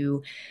try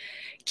to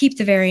keep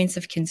the variants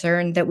of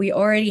concern that we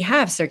already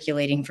have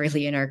circulating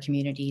freely in our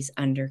communities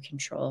under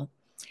control.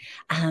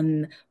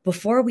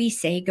 Before we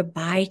say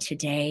goodbye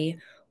today,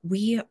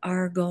 we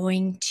are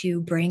going to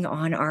bring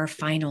on our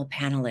final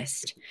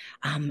panelist.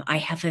 I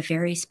have a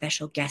very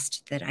special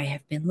guest that I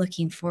have been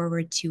looking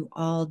forward to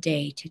all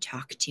day to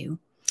talk to.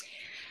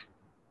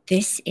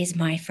 This is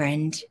my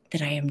friend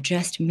that I am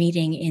just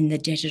meeting in the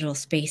digital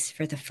space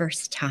for the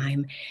first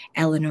time,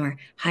 Eleanor.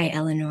 Hi,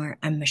 Eleanor.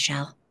 I'm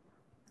Michelle.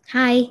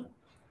 Hi.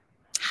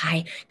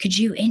 Hi. Could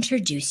you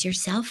introduce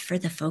yourself for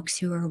the folks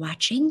who are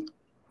watching?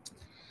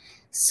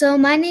 So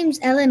my name's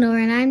Eleanor,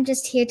 and I'm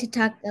just here to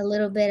talk a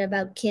little bit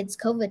about kids'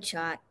 COVID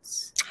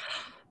shots.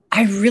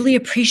 I really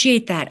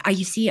appreciate that.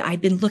 You see, I've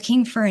been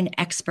looking for an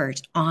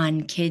expert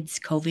on kids'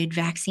 COVID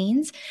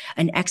vaccines,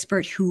 an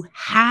expert who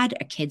had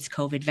a kids'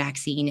 COVID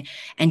vaccine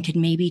and could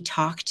maybe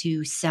talk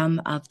to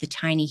some of the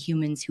tiny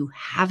humans who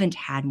haven't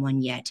had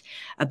one yet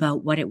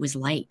about what it was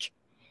like.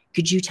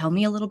 Could you tell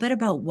me a little bit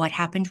about what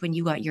happened when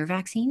you got your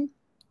vaccine?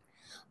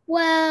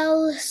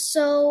 Well,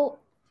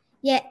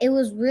 yeah, it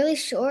was really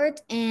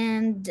short,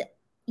 and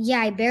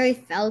I barely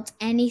felt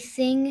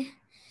anything.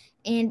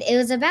 And it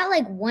was about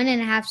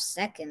 1.5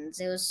 seconds.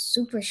 It was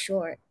super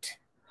short.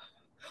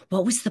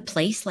 What was the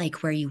place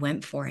like where you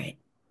went for it?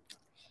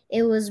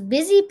 It was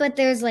busy, but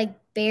there's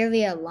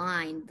barely a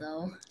line,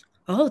 though.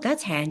 Oh,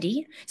 that's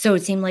handy. So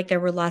it seemed like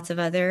there were lots of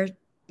other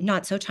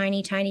not so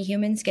tiny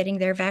humans getting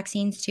their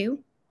vaccines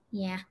too?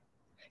 Yeah.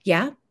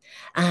 Yeah?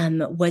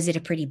 Was it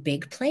a pretty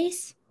big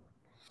place?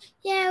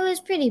 Yeah, it was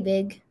pretty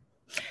big.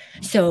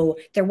 So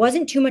there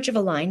wasn't too much of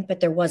a line, but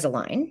there was a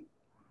line.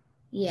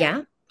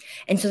 Yeah.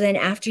 And so then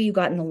after you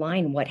got in the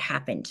line, what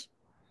happened?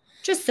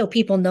 Just so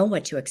people know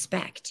what to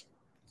expect.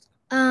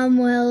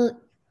 Well,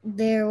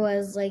 there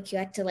was you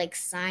had to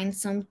sign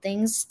some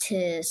things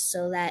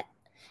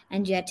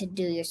and you had to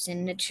do your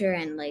signature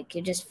and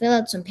you just fill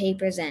out some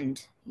papers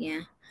and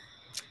yeah.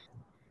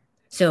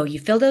 So you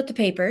filled out the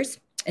papers,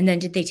 and then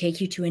did they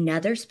take you to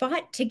another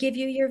spot to give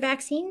you your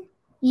vaccine?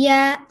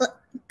 Yeah,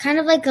 kind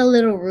of like a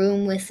little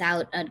room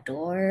without a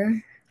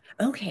door.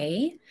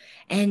 Okay.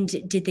 And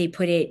did they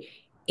put it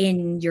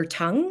in your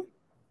tongue?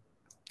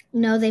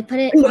 No, they put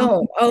it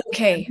No.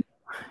 Okay.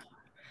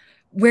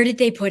 Where did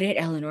they put it,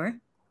 Eleanor?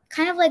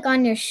 Kind of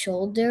on your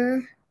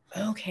shoulder.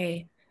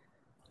 Okay.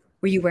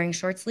 Were you wearing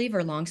short sleeve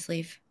or long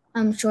sleeve?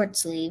 Short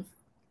sleeve.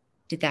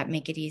 Did that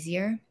make it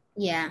easier?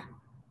 Yeah.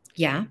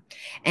 Yeah.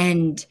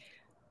 And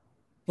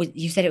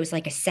you said it was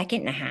 1.5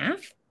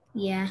 seconds?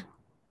 Yeah.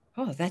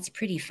 Oh, that's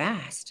pretty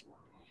fast.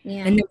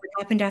 Yeah. And then what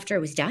happened after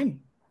it was done?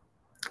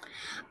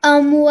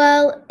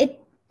 Well,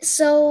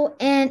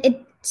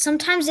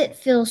 sometimes it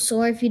feels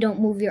sore if you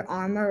don't move your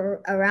arm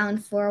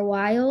around for a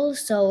while.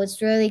 So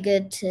it's really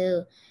good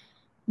to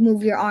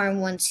move your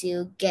arm once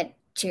you get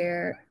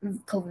your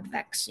COVID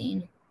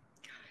vaccine.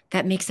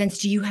 That makes sense.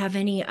 Do you have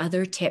any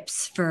other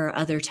tips for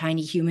other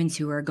tiny humans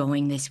who are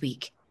going this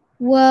week?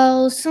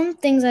 Well, some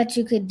things that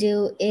you could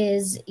do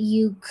is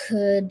you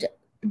could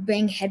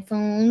bring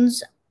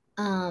headphones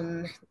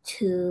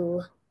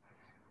to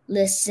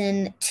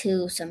listen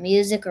to some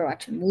music or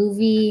watch a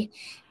movie,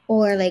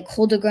 or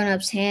hold a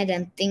grown-up's hand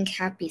and think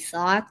happy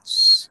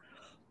thoughts.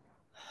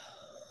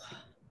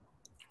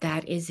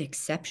 That is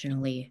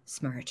exceptionally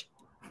smart.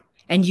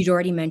 And you'd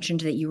already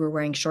mentioned that you were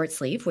wearing short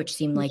sleeve, which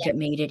seemed like it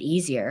made it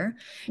easier.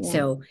 Yeah.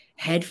 So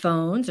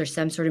headphones or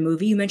some sort of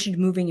movie. You mentioned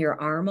moving your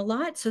arm a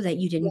lot so that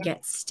you didn't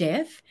get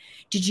stiff.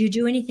 Did you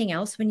do anything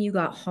else when you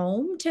got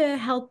home to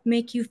help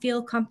make you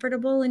feel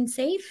comfortable and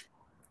safe?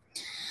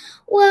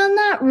 Well,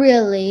 not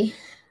really.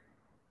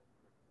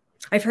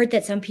 I've heard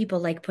that some people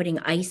like putting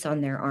ice on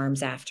their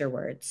arms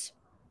afterwards.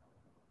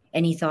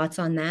 Any thoughts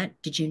on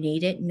that? Did you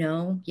need it?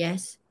 No?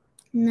 Yes?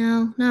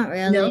 No, not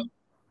really. No.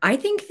 I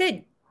think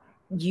that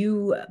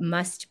you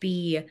must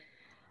be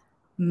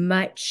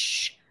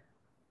much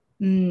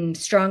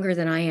stronger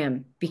than I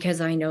am,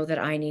 because I know that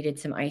I needed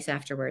some ice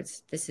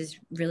afterwards. This is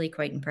really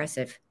quite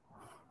impressive.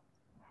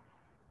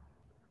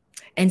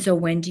 And so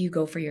when do you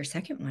go for your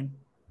second one?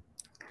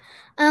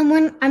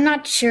 When I'm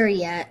not sure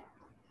yet.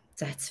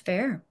 That's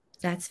fair.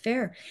 That's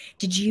fair.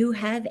 Did you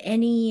have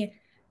any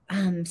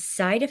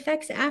side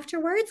effects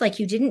afterwards? Like,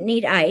 you didn't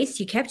need ice.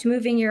 You kept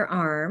moving your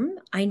arm.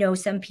 I know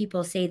some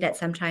people say that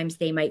sometimes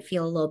they might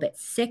feel a little bit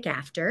sick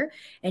after.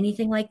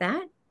 Anything like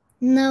that?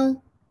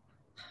 No.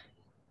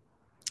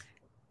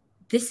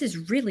 This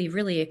is really,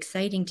 really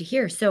exciting to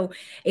hear. So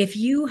if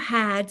you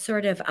had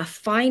sort of a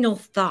final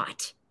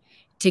thought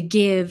to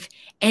give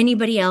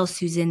anybody else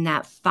who's in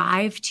that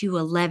 5 to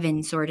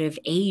 11 sort of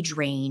age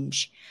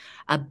range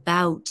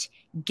about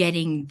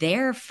getting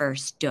their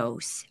first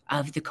dose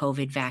of the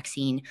COVID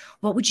vaccine,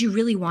 what would you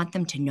really want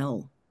them to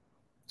know?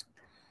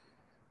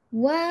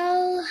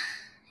 Well,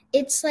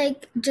 it's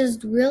like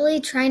just really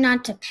try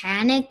not to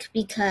panic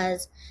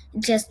because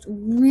it's just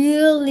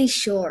really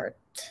short.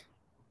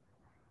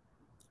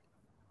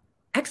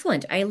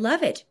 Excellent. I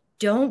love it.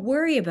 Don't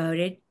worry about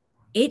it.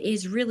 It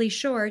is really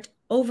short,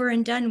 over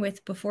and done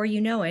with before you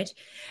know it.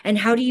 And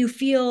how do you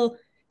feel?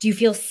 Do you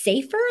feel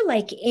safer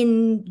like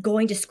in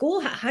going to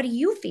school? How do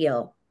you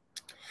feel?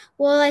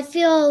 Well, I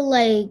feel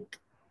like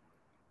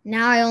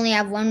now I only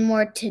have one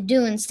more to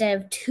do instead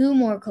of 2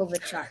 more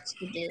COVID shots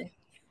to do.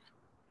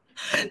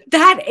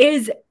 That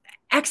is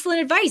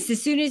excellent advice.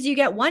 As soon as you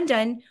get one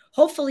done,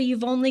 hopefully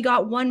you've only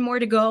got one more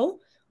to go.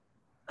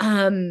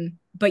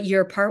 But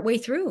you're partway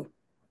through.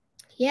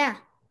 Yeah.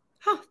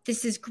 Oh,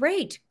 this is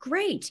great.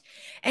 Great.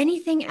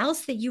 Anything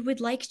else that you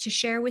would like to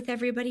share with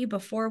everybody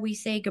before we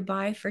say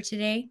goodbye for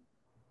today?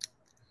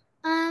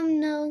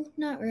 No,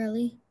 not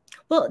really.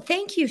 Well,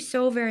 thank you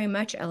so very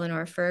much,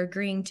 Eleanor, for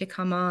agreeing to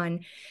come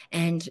on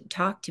and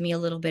talk to me a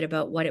little bit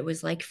about what it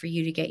was like for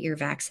you to get your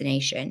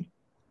vaccination.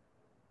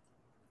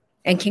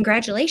 And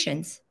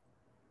congratulations.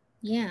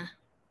 Yeah.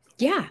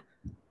 Yeah.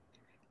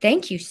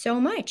 Thank you so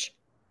much.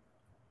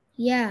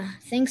 Yeah,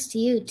 thanks to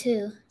you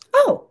too.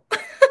 Oh,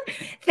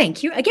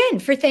 thank you again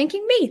for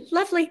thanking me.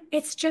 Lovely.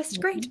 It's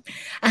just great.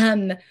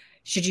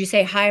 Should you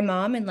say hi,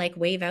 Mom, and like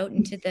wave out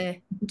into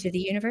the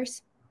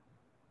universe?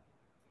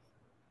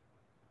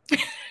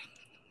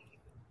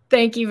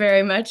 Thank you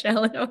very much,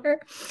 Eleanor.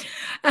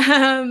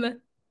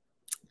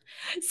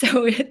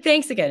 So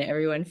thanks again,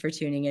 everyone, for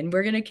tuning in.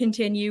 We're going to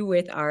continue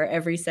with our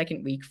every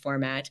second week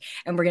format,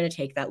 and we're going to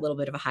take that little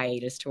bit of a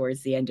hiatus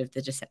towards the end of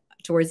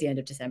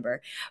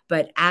December.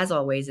 But as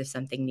always, if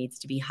something needs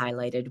to be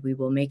highlighted, we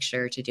will make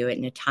sure to do it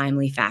in a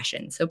timely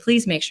fashion. So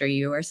please make sure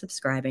you are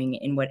subscribing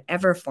in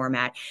whatever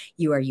format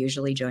you are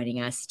usually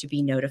joining us to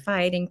be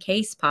notified in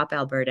case Pop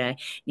Alberta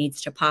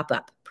needs to pop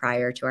up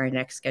prior to our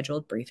next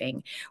scheduled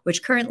briefing,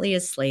 which currently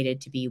is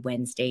slated to be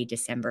Wednesday,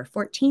 December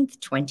 14th,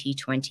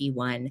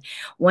 2021.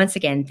 Once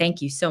again,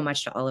 thank you so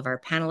much to all of our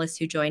panelists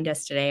who joined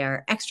us today,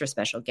 our extra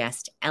special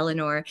guest,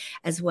 Eleanor,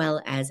 as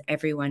well as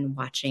everyone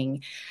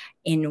watching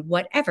in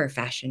whatever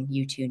fashion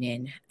you tune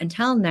in.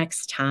 Until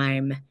next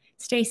time,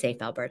 stay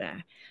safe,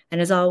 Alberta. And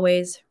as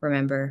always,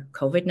 remember,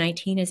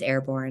 COVID-19 is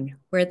airborne.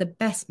 Wear the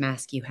best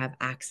mask you have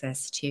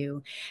access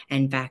to,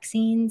 and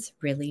vaccines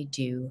really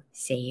do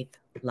save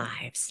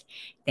lives.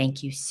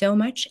 Thank you so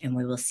much, and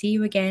we will see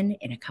you again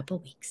in a couple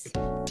weeks.